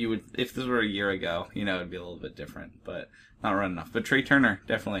 you would, if this were a year ago, it'd be a little bit different, but not run enough. But Trey Turner,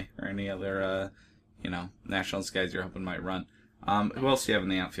 definitely, or any other, Nationals guys you're hoping might run. Who else do you have in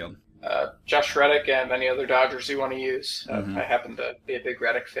the outfield? Josh Reddick and any other Dodgers you want to use. I happen to be a big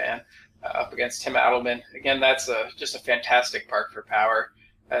Reddick fan. Up against Tim Adelman. Again, that's just a fantastic park for power.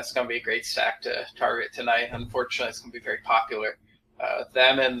 That's going to be a great stack to target tonight. Unfortunately, it's going to be very popular.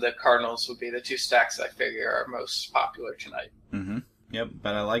 Them and the Cardinals would be the two stacks I figure are most popular tonight. Yep,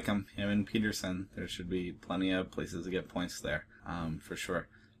 but I like him. Him and Peterson. There should be plenty of places to get points there, for sure.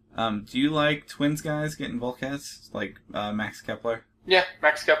 Do you like Twins guys getting bulk hits, like Max Kepler? Yeah,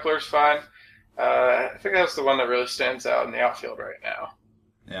 Max Kepler's fine. I think that's the one that really stands out in the outfield right now.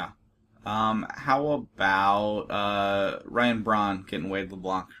 Yeah. How about Ryan Braun getting Wade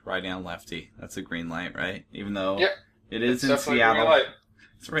LeBlanc right down lefty? That's a green light, right? Even though it is in Seattle.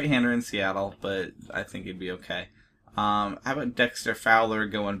 It's a right-hander in Seattle, but I think he'd be okay. How about Dexter Fowler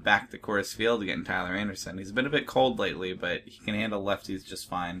going back to Coors Field to getting Tyler Anderson? He's been a bit cold lately, but he can handle lefties just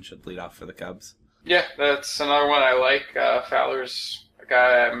fine. Should lead off for the Cubs. Yeah, that's another one I like. Fowler's a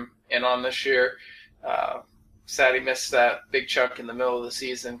guy I'm in on this year. Sad he missed that big chunk in the middle of the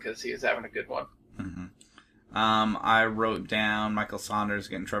season because he was having a good one. I wrote down Michael Saunders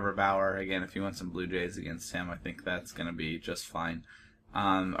getting Trevor Bauer. Again, if you want some Blue Jays against him, I think that's going to be just fine.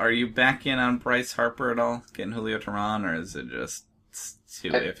 Are you back in on Bryce Harper at all, getting Julio Teheran, or is it just too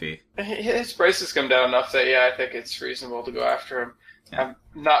iffy? His price has come down enough that, I think it's reasonable to go after him. Yeah.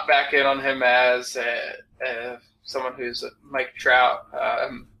 I'm not back in on him as someone who's a Mike Trout.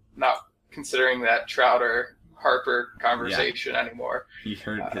 I'm not considering that Trout or Harper conversation anymore. He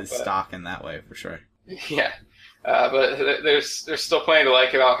hurt his stock in that way, for sure. Yeah. But there's still plenty to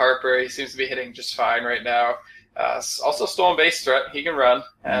like about Harper. He seems to be hitting just fine right now. Also stolen base threat. He can run,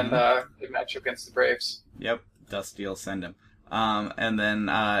 and good matchup against the Braves. Yep, Dusty will send him. And then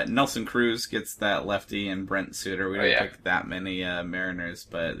Nelson Cruz gets that lefty, and Brent Suter. We don't pick that many Mariners,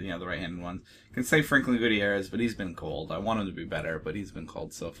 but the right-handed ones. Can say Franklin Gutierrez, but he's been cold. I want him to be better, but he's been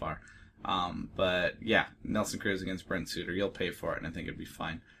cold so far. But yeah, Nelson Cruz against Brent Suter. You'll pay for it, and I think it'd be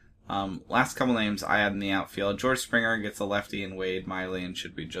fine. Last couple names I had in the outfield. George Springer gets a lefty, and Wade Miley, and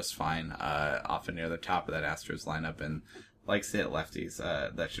should be just fine. Often near the top of that Astros lineup, and likes to hit lefties.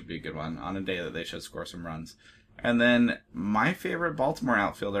 That should be a good one on a day that they should score some runs. And then my favorite Baltimore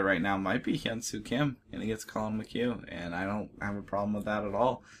outfielder right now might be Hyun-Soo Kim, and he gets Colin McHugh, and I don't have a problem with that at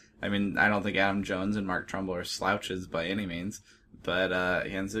all. I mean, I don't think Adam Jones and Mark Trumbo are slouches by any means, but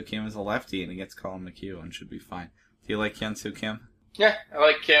Hyun-Soo Kim is a lefty, and he gets Colin McHugh, and should be fine. Do you like Hyun-Soo Kim? Yeah, I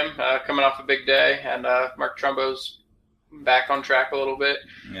like Kim coming off a big day, and Mark Trumbo's back on track a little bit.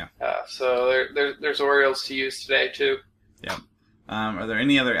 Yeah. So there's Orioles to use today, too. Yeah. Are there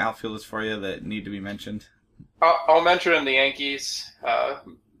any other outfielders for you that need to be mentioned? I'll mention the Yankees.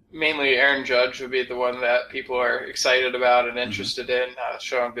 Mainly Aaron Judge would be the one that people are excited about and interested in,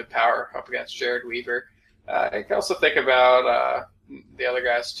 showing good power up against Jared Weaver. I can also think about the other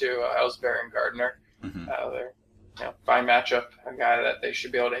guys, too, Ellsbury and Gardner. They're fine matchup, a guy that they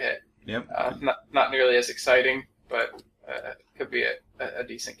should be able to hit. Yep. Not nearly as exciting, but could be a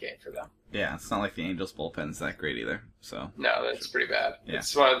decent game for them. Yeah, it's not like the Angels bullpen's that great either. So no, that's pretty bad. Yeah.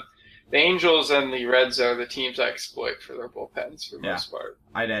 It's one of the Angels and the Reds are the teams I exploit for their bullpens for the most part.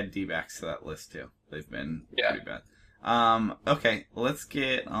 I'd add D-backs to that list too. They've been pretty bad. Okay, let's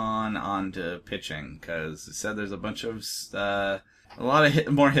get on to pitching, because it said there's a bunch of a lot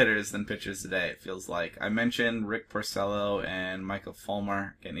of more hitters than pitchers today, it feels like. I mentioned Rick Porcello and Michael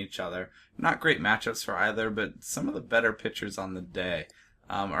Fulmer getting each other. Not great matchups for either, but some of the better pitchers on the day.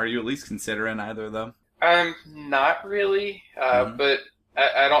 Are you at least considering either of them? Not really, but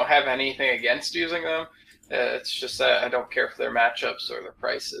I don't have anything against using them. It's just that I don't care for their matchups or their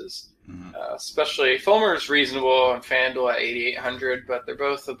prices. Especially Fulmer's reasonable on FanDuel at 8,800, but they're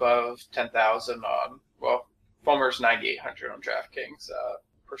both above 10,000 on, well, Fulmer's 9,800 on DraftKings.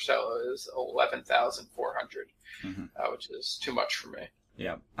 Porcello is 11,400, which is too much for me.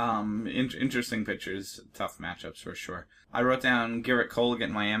 Yeah. Interesting pitchers, tough matchups for sure. I wrote down Garrett Cole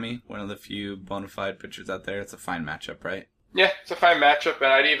against Miami, one of the few bona fide pitchers out there. It's a fine matchup, right? Yeah, it's a fine matchup,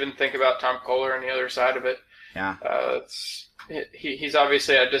 and I'd even think about Tom Kohler on the other side of it. Yeah. He's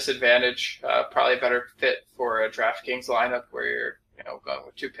obviously at a disadvantage, probably a better fit for a DraftKings lineup where you're going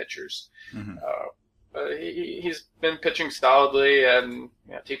with two pitchers. But he's been pitching solidly and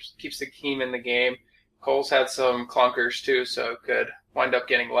keeps the team in the game. Cole's had some clunkers too, so could wind up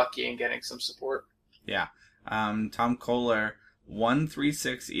getting lucky and getting some support. Yeah. Tom Kohler,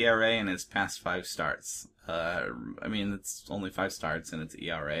 1.36 ERA in his past 5 starts. It's only 5 starts and it's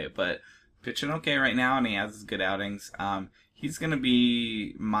ERA, but pitching okay right now, and he has good outings. He's going to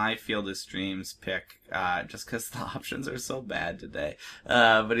be my Field of Streams pick, just because the options are so bad today.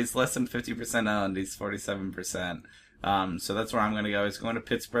 But he's less than 50% owned. He's 47%. So that's where I'm going to go. He's going to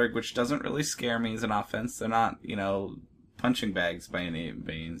Pittsburgh, which doesn't really scare me as an offense. They're not, punching bags by any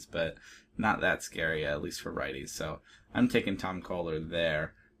means, but not that scary, at least for righties. So I'm taking Tom Kohler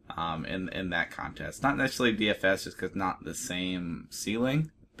there, in that contest. Not necessarily DFS, just because not the same ceiling,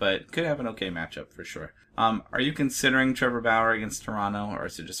 but could have an okay matchup for sure. Are you considering Trevor Bauer against Toronto, or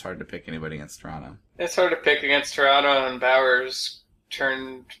is it just hard to pick anybody against Toronto? It's hard to pick against Toronto, and Bauer's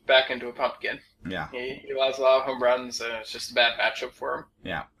turned back into a pumpkin. Yeah. He allows a lot of home runs, and it's just a bad matchup for him.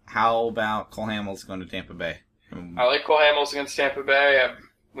 Yeah. How about Cole Hamels going to Tampa Bay? I like Cole Hamels against Tampa Bay.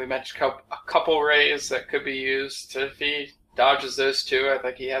 We mentioned a couple Rays that could be used. If he dodges those two, I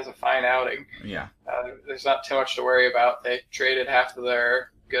think he has a fine outing. Yeah. There's not too much to worry about. They traded half of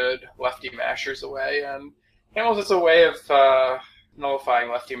their good lefty mashers away, and Hamels is a way of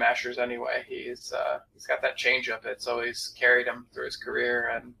nullifying lefty mashers anyway. He's got that changeup. It's always carried him through his career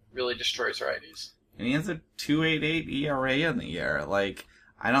and really destroys righties. And he has a 2.88 ERA in the year.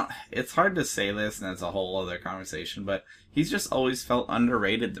 It's hard to say this, and it's a whole other conversation, but he's just always felt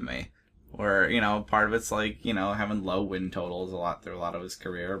underrated to me. Where, part of it's having low win totals through a lot of his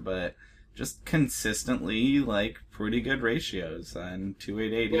career, but just consistently, pretty good ratios. And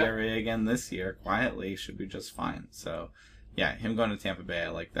 2.88 ERA again this year, quietly, should be just fine. So, yeah, him going to Tampa Bay, I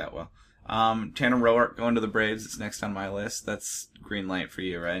like that well. Tanner Roark going to the Braves is next on my list. That's green light for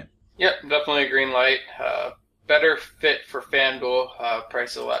you, right? Yep, definitely a green light. Better fit for FanDuel.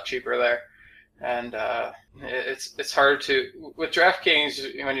 Price is a lot cheaper there. And it's hard to... With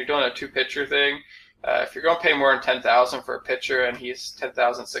DraftKings, when you're doing a two-pitcher thing, if you're going to pay more than $10,000 for a pitcher and he's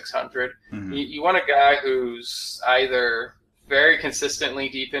 $10,600, you want a guy who's either very consistently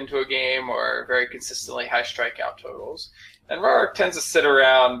deep into a game or very consistently high strikeout totals. And Roark tends to sit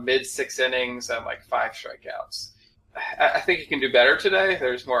around mid-6 innings and 5 strikeouts. I think he can do better today.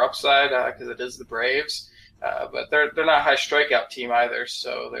 There's more upside because it is the Braves. But they're not a high strikeout team either,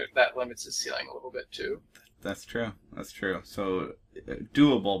 so that limits his ceiling a little bit too. That's true. So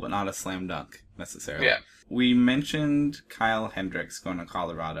doable, but not a slam dunk necessarily. Yeah. We mentioned Kyle Hendricks going to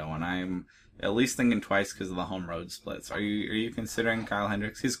Colorado, and I'm at least thinking twice because of the home road splits. Are you considering Kyle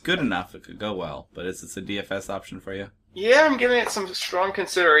Hendricks? He's good enough; it could go well. But is this a DFS option for you? Yeah, I'm giving it some strong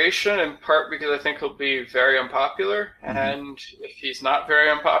consideration, in part because I think he'll be very unpopular. And if he's not very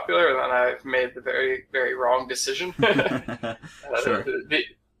unpopular, then I've made the very, very wrong decision. Sure.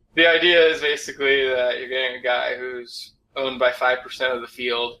 The idea is basically that you're getting a guy who's owned by 5% of the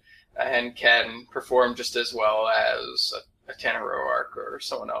field and can perform just as well as a Tanner Roark or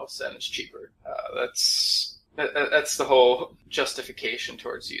someone else, and it's cheaper. That's the whole justification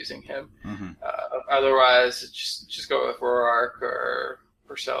towards using him. Otherwise, just go with Roark or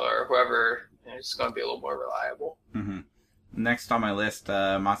Porcello or whoever. It's going to be a little more reliable. Next on my list,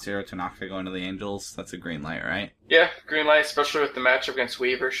 Masahiro Tanaka going to the Angels. That's a green light, right? Yeah, green light, especially with the matchup against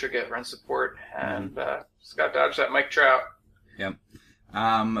Weaver. Should get run support. And just got to dodge that Mike Trout. Yep.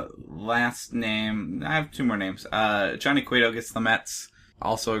 Last name, I have 2 more names. Johnny Cueto gets the Mets.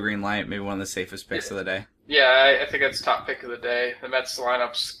 Also a green light, maybe one of the safest picks of the day. Yeah, I think that's top pick of the day. The Mets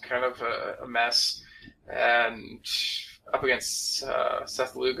lineup's kind of a mess, and up against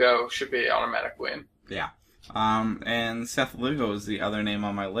Seth Lugo should be an automatic win. Yeah. And Seth Lugo is the other name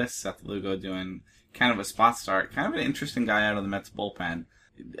on my list. Seth Lugo doing kind of a spot start. Kind of an interesting guy out of the Mets bullpen.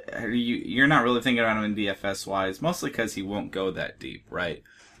 You're not really thinking about him in DFS-wise, mostly because he won't go that deep, right?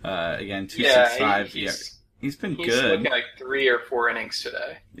 Again, 265. He's been good. He's looking 3 or 4 innings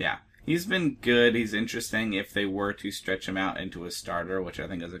today. Yeah. He's been good. He's interesting. If they were to stretch him out into a starter, which I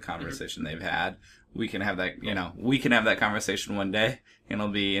think is a conversation they've had, we can have that. We can have that conversation one day, and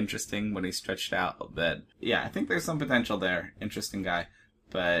it'll be interesting when he's stretched out. But yeah, I think there's some potential there. Interesting guy,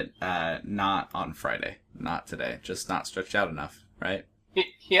 but not on Friday, not today. Just not stretched out enough, right?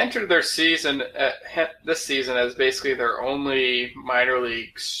 He entered their season this season as basically their only minor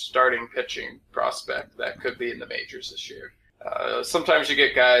league starting pitching prospect that could be in the majors this year. Sometimes you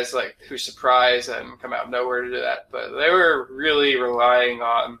get guys like who surprise and come out of nowhere to do that, but they were really relying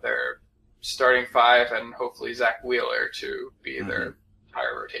on their starting five and hopefully Zach Wheeler to be their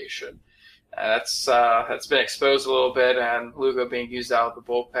entire rotation. That's been exposed a little bit, and Lugo being used out of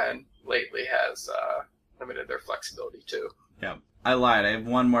the bullpen lately has limited their flexibility too. Yeah. I lied. I have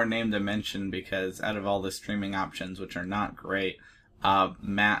one more name to mention because out of all the streaming options, which are not great,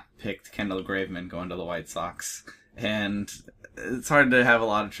 Matt picked Kendall Graveman going to the White Sox. And it's hard to have a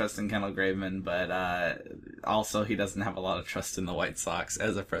lot of trust in Kendall Graveman, but also he doesn't have a lot of trust in the White Sox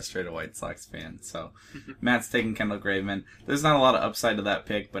as a frustrated White Sox fan. So Matt's taking Kendall Graveman. There's not a lot of upside to that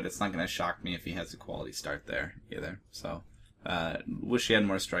pick, but it's not going to shock me if he has a quality start there either. So wish he had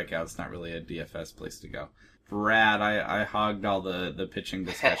more strikeouts. Not really a DFS place to go. Brad, I hogged all the pitching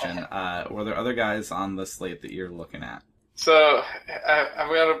discussion. Were there other guys on the slate that you're looking at? So I'm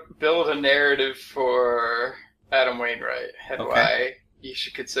going to build a narrative for Adam Wainwright and why you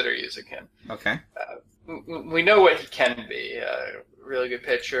should consider using him. Okay. We know what he can be. A really good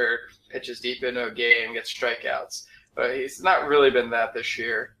pitcher, pitches deep into a game, gets strikeouts. But he's not really been that this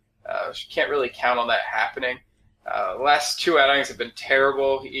year. Can't really count on that happening. Last two outings have been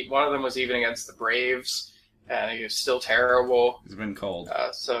terrible. One of them was even against the Braves. And he was still terrible. He's been cold.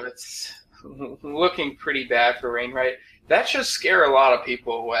 So it's looking pretty bad for Wainwright. That should scare a lot of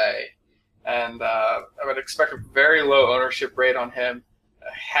people away. And I would expect a very low ownership rate on him.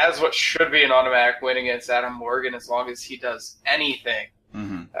 Has what should be an automatic win against Adam Morgan as long as he does anything.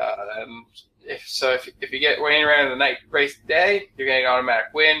 And if you get Wainwright on the night race day, you're getting an automatic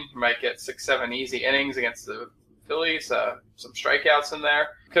win. You might get 6-7 easy innings against the Phillies. Some strikeouts in there.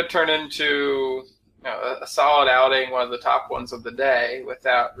 Could turn into a solid outing, one of the top ones of the day,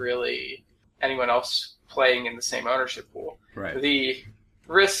 without really anyone else playing in the same ownership pool. Right. The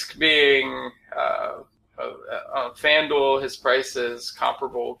risk being on FanDuel, his price is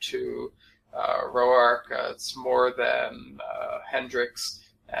comparable to Roark. It's more than Hendricks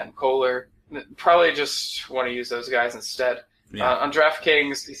and Kohler. Probably just want to use those guys instead. Yeah. On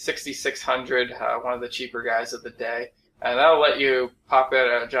DraftKings, he's 6,600, one of the cheaper guys of the day. And that'll let you pop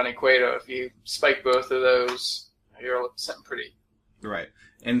in Johnny Cueto. If you spike both of those, you're sitting pretty. Right.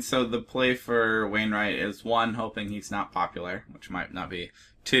 And so the play for Wainwright is, one, hoping he's not popular, which might not be.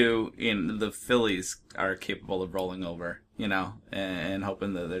 Two, the Phillies are capable of rolling over, and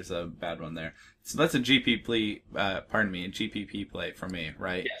hoping that there's a bad one there. So that's a GPP play for me,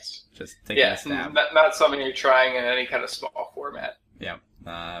 right? Yes. Just taking a stab. Not something you're trying in any kind of small format. Yeah.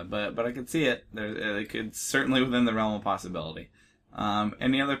 But I could see it. It could certainly within the realm of possibility.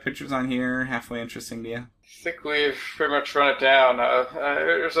 Any other pitchers on here halfway interesting to you? I think we've pretty much run it down.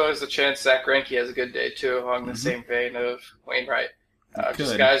 There's always a chance Zach Greinke has a good day too, along the same vein of Wainwright.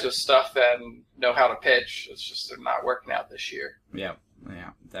 Just guys with stuff and know how to pitch. It's just they're not working out this year. Yeah,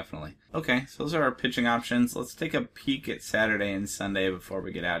 definitely. Okay, so those are our pitching options. Let's take a peek at Saturday and Sunday before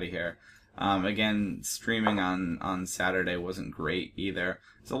we get out of here. Again, streaming on Saturday wasn't great either.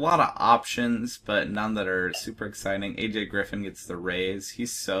 There's a lot of options, but none that are super exciting. AJ Griffin gets the Rays.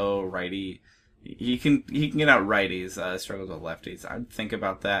 He's so righty. He can get out righties, struggles with lefties. I'd think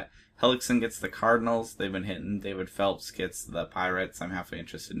about that. Hellickson gets the Cardinals. They've been hitting. David Phelps gets the Pirates. I'm halfway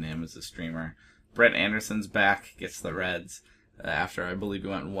interested in him as a streamer. Brett Anderson's back, gets the Reds. After I believe he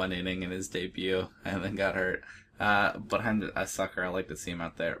went one inning in his debut and then got hurt. But I'm a sucker. I like to see him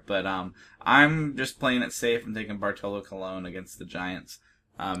out there. But I'm just playing it safe and taking Bartolo Colon against the Giants.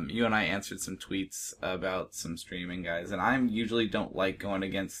 You and I answered some tweets about some streaming guys, and I usually don't like going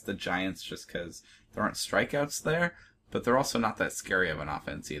against the Giants just because there aren't strikeouts there, but they're also not that scary of an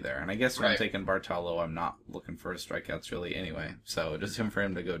offense either. And I guess when I'm taking Bartolo, I'm not looking for his strikeouts really anyway, so just for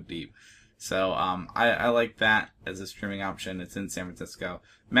him to go deep. So I like that as a streaming option. It's in San Francisco.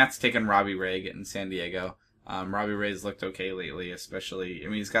 Matt's taking Robbie Ray in San Diego. Robbie Ray's looked okay lately, especially,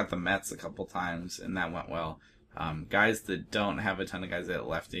 he's got the Mets a couple times, and that went well. Guys that don't have a ton of guys that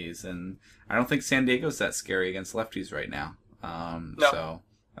lefties, and I don't think San Diego's that scary against lefties right now. No. So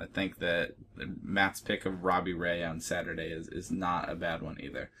I think that Matt's pick of Robbie Ray on Saturday is not a bad one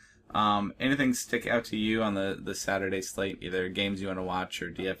either. Anything stick out to you on the Saturday slate, either games you want to watch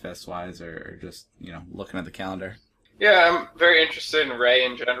or DFS wise, or just, looking at the calendar? Yeah, I'm very interested in Ray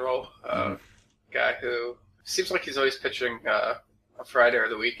in general. Guy who seems like he's always pitching on Friday or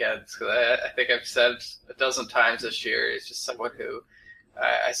the weekends. Because I think I've said a dozen times this year, he's just someone who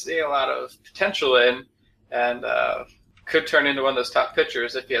I see a lot of potential in, and could turn into one of those top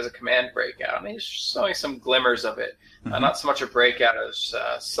pitchers if he has a command breakout. And he's showing some glimmers of it. Not so much a breakout as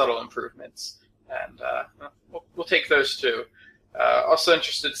subtle improvements. And we'll take those two. Also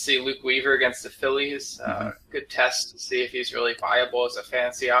interested to see Luke Weaver against the Phillies. Good test to see if he's really viable as a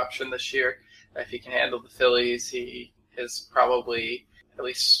fantasy option this year. If he can handle the Phillies, he is probably at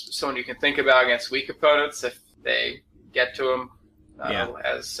least someone you can think about against weak opponents if they get to him.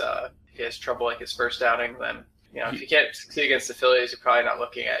 As if he has trouble like his first outing, then if you can't succeed against the Phillies, you're probably not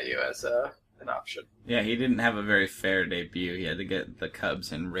looking at you as an option. Yeah, he didn't have a very fair debut. He had to get the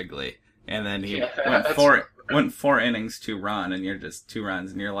Cubs in Wrigley, and then he went 4 innings, 2 runs, and you're just 2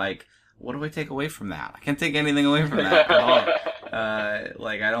 runs, and you're like, what do I take away from that? I can't take anything away from that at all.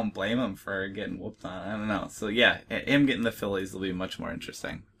 I don't blame him for getting whooped on. I don't know. So yeah, him getting the Phillies will be much more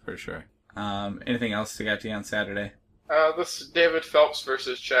interesting for sure. Anything else to get to you on Saturday? This David Phelps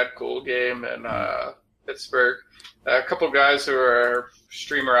versus Chad Kuhl game in Pittsburgh. A couple guys who are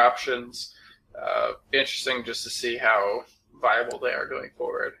streamer options. Be interesting just to see how viable they are going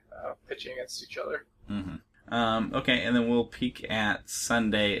forward, pitching against each other. Okay, and then we'll peek at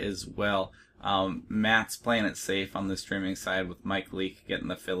Sunday as well. Matt's playing it safe on the streaming side with Mike Leake getting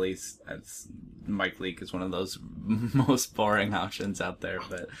the Phillies. Mike Leake is one of those most boring options out there,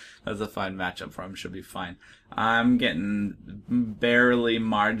 but that's a fine matchup for him. Should be fine. I'm getting barely,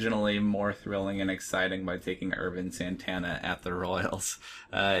 marginally more thrilling and exciting by taking Ervin Santana at the Royals.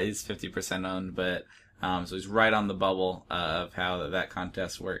 He's 50% owned, but so he's right on the bubble of how that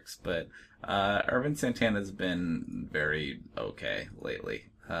contest works. But Ervin Santana's been very okay lately.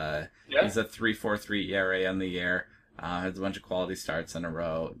 He's a 3.43 ERA on the year. Has a bunch of quality starts in a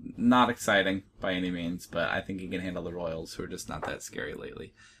row. Not exciting by any means, but I think he can handle the Royals, who are just not that scary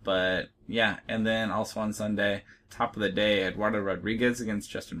lately. But yeah, and then also on Sunday, top of the day, Eduardo Rodriguez against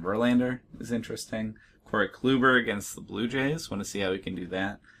Justin Verlander is interesting. Corey Kluber against the Blue Jays. Want to see how he can do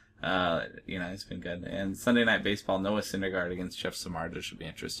that. He's been good. And Sunday Night Baseball, Noah Syndergaard against Jeff Samardzija should be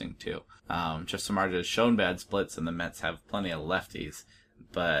interesting too. Jeff Samardzija has shown bad splits, and the Mets have plenty of lefties,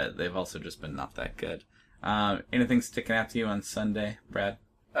 but they've also just been not that good. Anything sticking out to you on Sunday, Brad?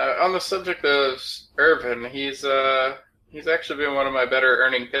 On the subject of Irvin, he's actually been one of my better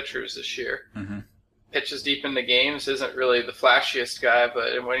earning pitchers this year. Pitches deep in the games, isn't really the flashiest guy,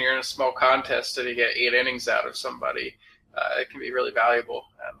 but when you're in a small contest and you get 8 innings out of somebody, it can be really valuable.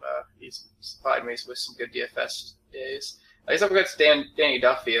 And he's supplied me with some good DFS days. He's up against Danny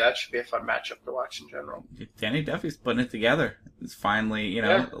Duffy. That should be a fun matchup to watch in general. Danny Duffy's putting it together. It's finally,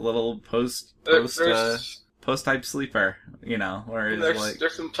 a little post-type sleeper, where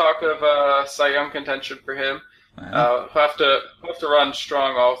there's some talk of Cy Young contention for him. He'll have to run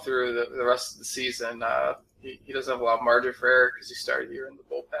strong all through the rest of the season. He doesn't have a lot of margin for error because he started the year in the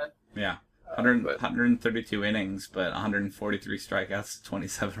bullpen. Yeah. 132 innings, but 143 strikeouts,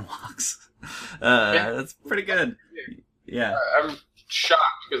 27 walks. That's pretty good. Yeah, I'm shocked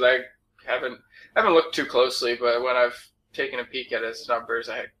because I haven't looked too closely, but when I've taken a peek at his numbers,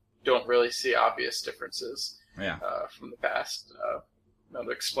 I don't really see obvious differences. From the past. To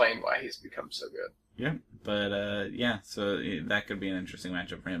explain why he's become so good. Yeah, but so that could be an interesting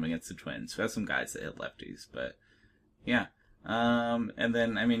matchup for him against the Twins, who have some guys that hit lefties, but yeah. And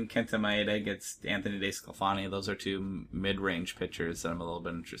then, Kenta Maeda gets Anthony DeSclafani. Those are 2 mid-range pitchers that I'm a little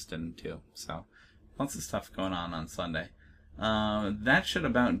bit interested in, too. So, lots of stuff going on Sunday. That should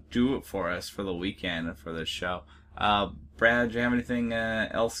about do it for us for the weekend and for this show. Brad, do you have anything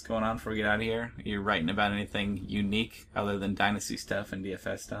else going on before we get out of here? Are you writing about anything unique other than Dynasty stuff and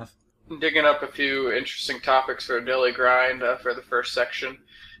DFS stuff? I'm digging up a few interesting topics for a daily grind for the first section.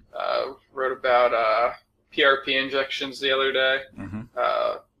 Wrote about PRP injections the other day,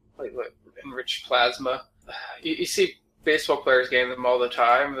 enriched plasma. You see baseball players getting them all the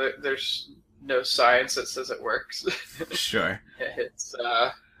time. There's no science that says it works. Sure. It's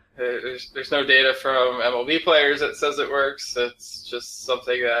there's no data from MLB players that says it works. It's just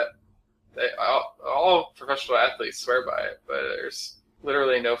something that all professional athletes swear by it, but there's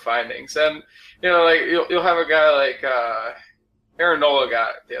literally no findings. And you'll have a guy like Aaron Nola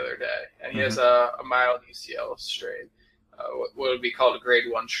got it the other day, and he has a mild UCL strain, what would be called a grade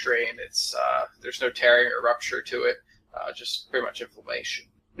 1 strain. It's there's no tearing or rupture to it, just pretty much inflammation.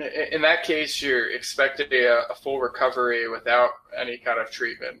 In that case, you're expecting a full recovery without any kind of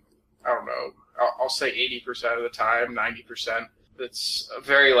treatment. I don't know. I'll say 80% of the time, 90%. it's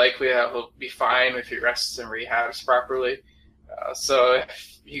very likely that he'll be fine if he rests and rehabs properly. So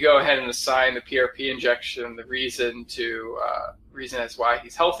if you go ahead and assign the PRP injection the reason as why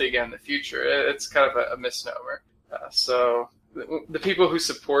he's healthy again in the future, it's kind of a misnomer. So the people who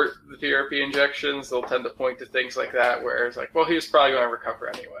support the PRP injections, they'll tend to point to things like that, where it's like, well, he was probably going to recover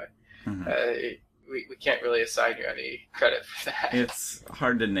anyway. Mm-hmm. We can't really assign you any credit for that. It's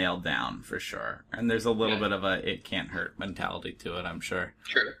hard to nail down for sure, and there's a little bit of a "it can't hurt" mentality to it, I'm sure.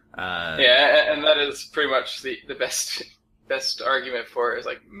 True. And that is pretty much the best argument for it. Is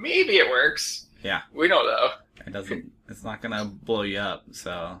like, maybe it works. Yeah. We don't know. It doesn't. It's not gonna blow you up.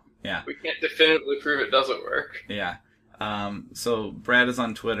 So yeah. We can't definitively prove it doesn't work. Yeah. So Brad is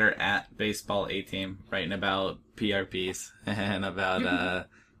on Twitter at BaseballAteam, writing about PRPs and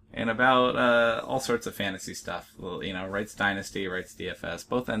about all sorts of fantasy stuff. Writes Dynasty, writes DFS,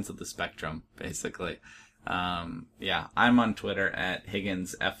 both ends of the spectrum, basically. I'm on Twitter at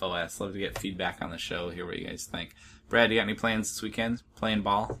HigginsFOS. Love to get feedback on the show, hear what you guys think. Brad, you got any plans this weekend? Playing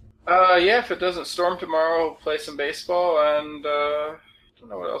ball? If it doesn't storm tomorrow, we'll play some baseball, and I don't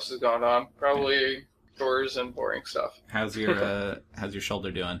know what else is going on. Probably chores and boring stuff. How's your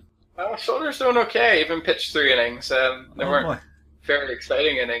shoulder doing? Shoulder's doing okay. Even pitched 3 innings, and they weren't very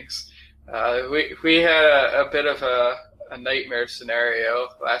exciting innings. We had a bit of a nightmare scenario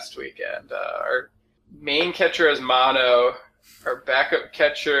last weekend. Our main catcher is mono. Our backup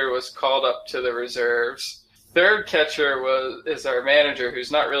catcher was called up to the reserves. Third catcher is our manager,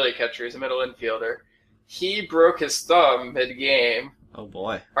 who's not really a catcher. He's a middle infielder. He broke his thumb mid-game. Oh,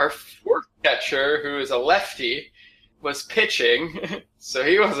 boy. Our fourth catcher, who is a lefty, was pitching, so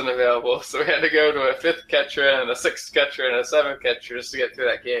he wasn't available. So we had to go to a 5th catcher and a 6th catcher and a 7th catcher just to get through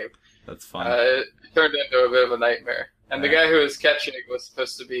that game. That's fun. It turned into a bit of a nightmare. And the guy who was catching was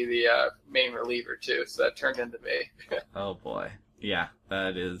supposed to be the main reliever, too, so that turned into me. Oh, boy. Yeah,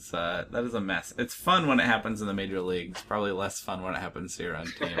 that is a mess. It's fun when it happens in the major leagues. Probably less fun when it happens here on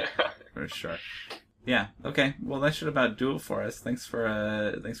team, for sure. Yeah. Okay. Well, that should about do it for us. Thanks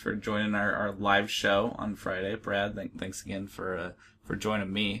for joining our live show on Friday, Brad. Thanks again for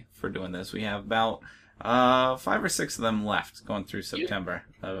joining me for doing this. We have about 5 or 6 of them left going through September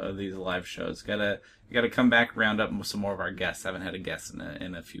of these live shows. Gotta come back, round up some more of our guests. I haven't had a guest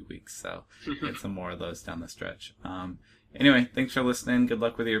in a few weeks, so get some more of those down the stretch. Anyway, thanks for listening. Good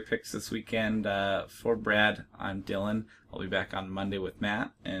luck with your picks this weekend. For Brad, I'm Dylan. I'll be back on Monday with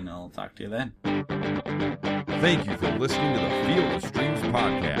Matt, and I'll talk to you then. Thank you for listening to the Field of Streams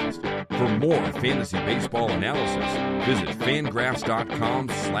podcast. For more fantasy baseball analysis, visit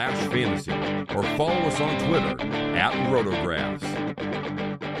fangraphs.com/fantasy or follow us on Twitter @Rotographs.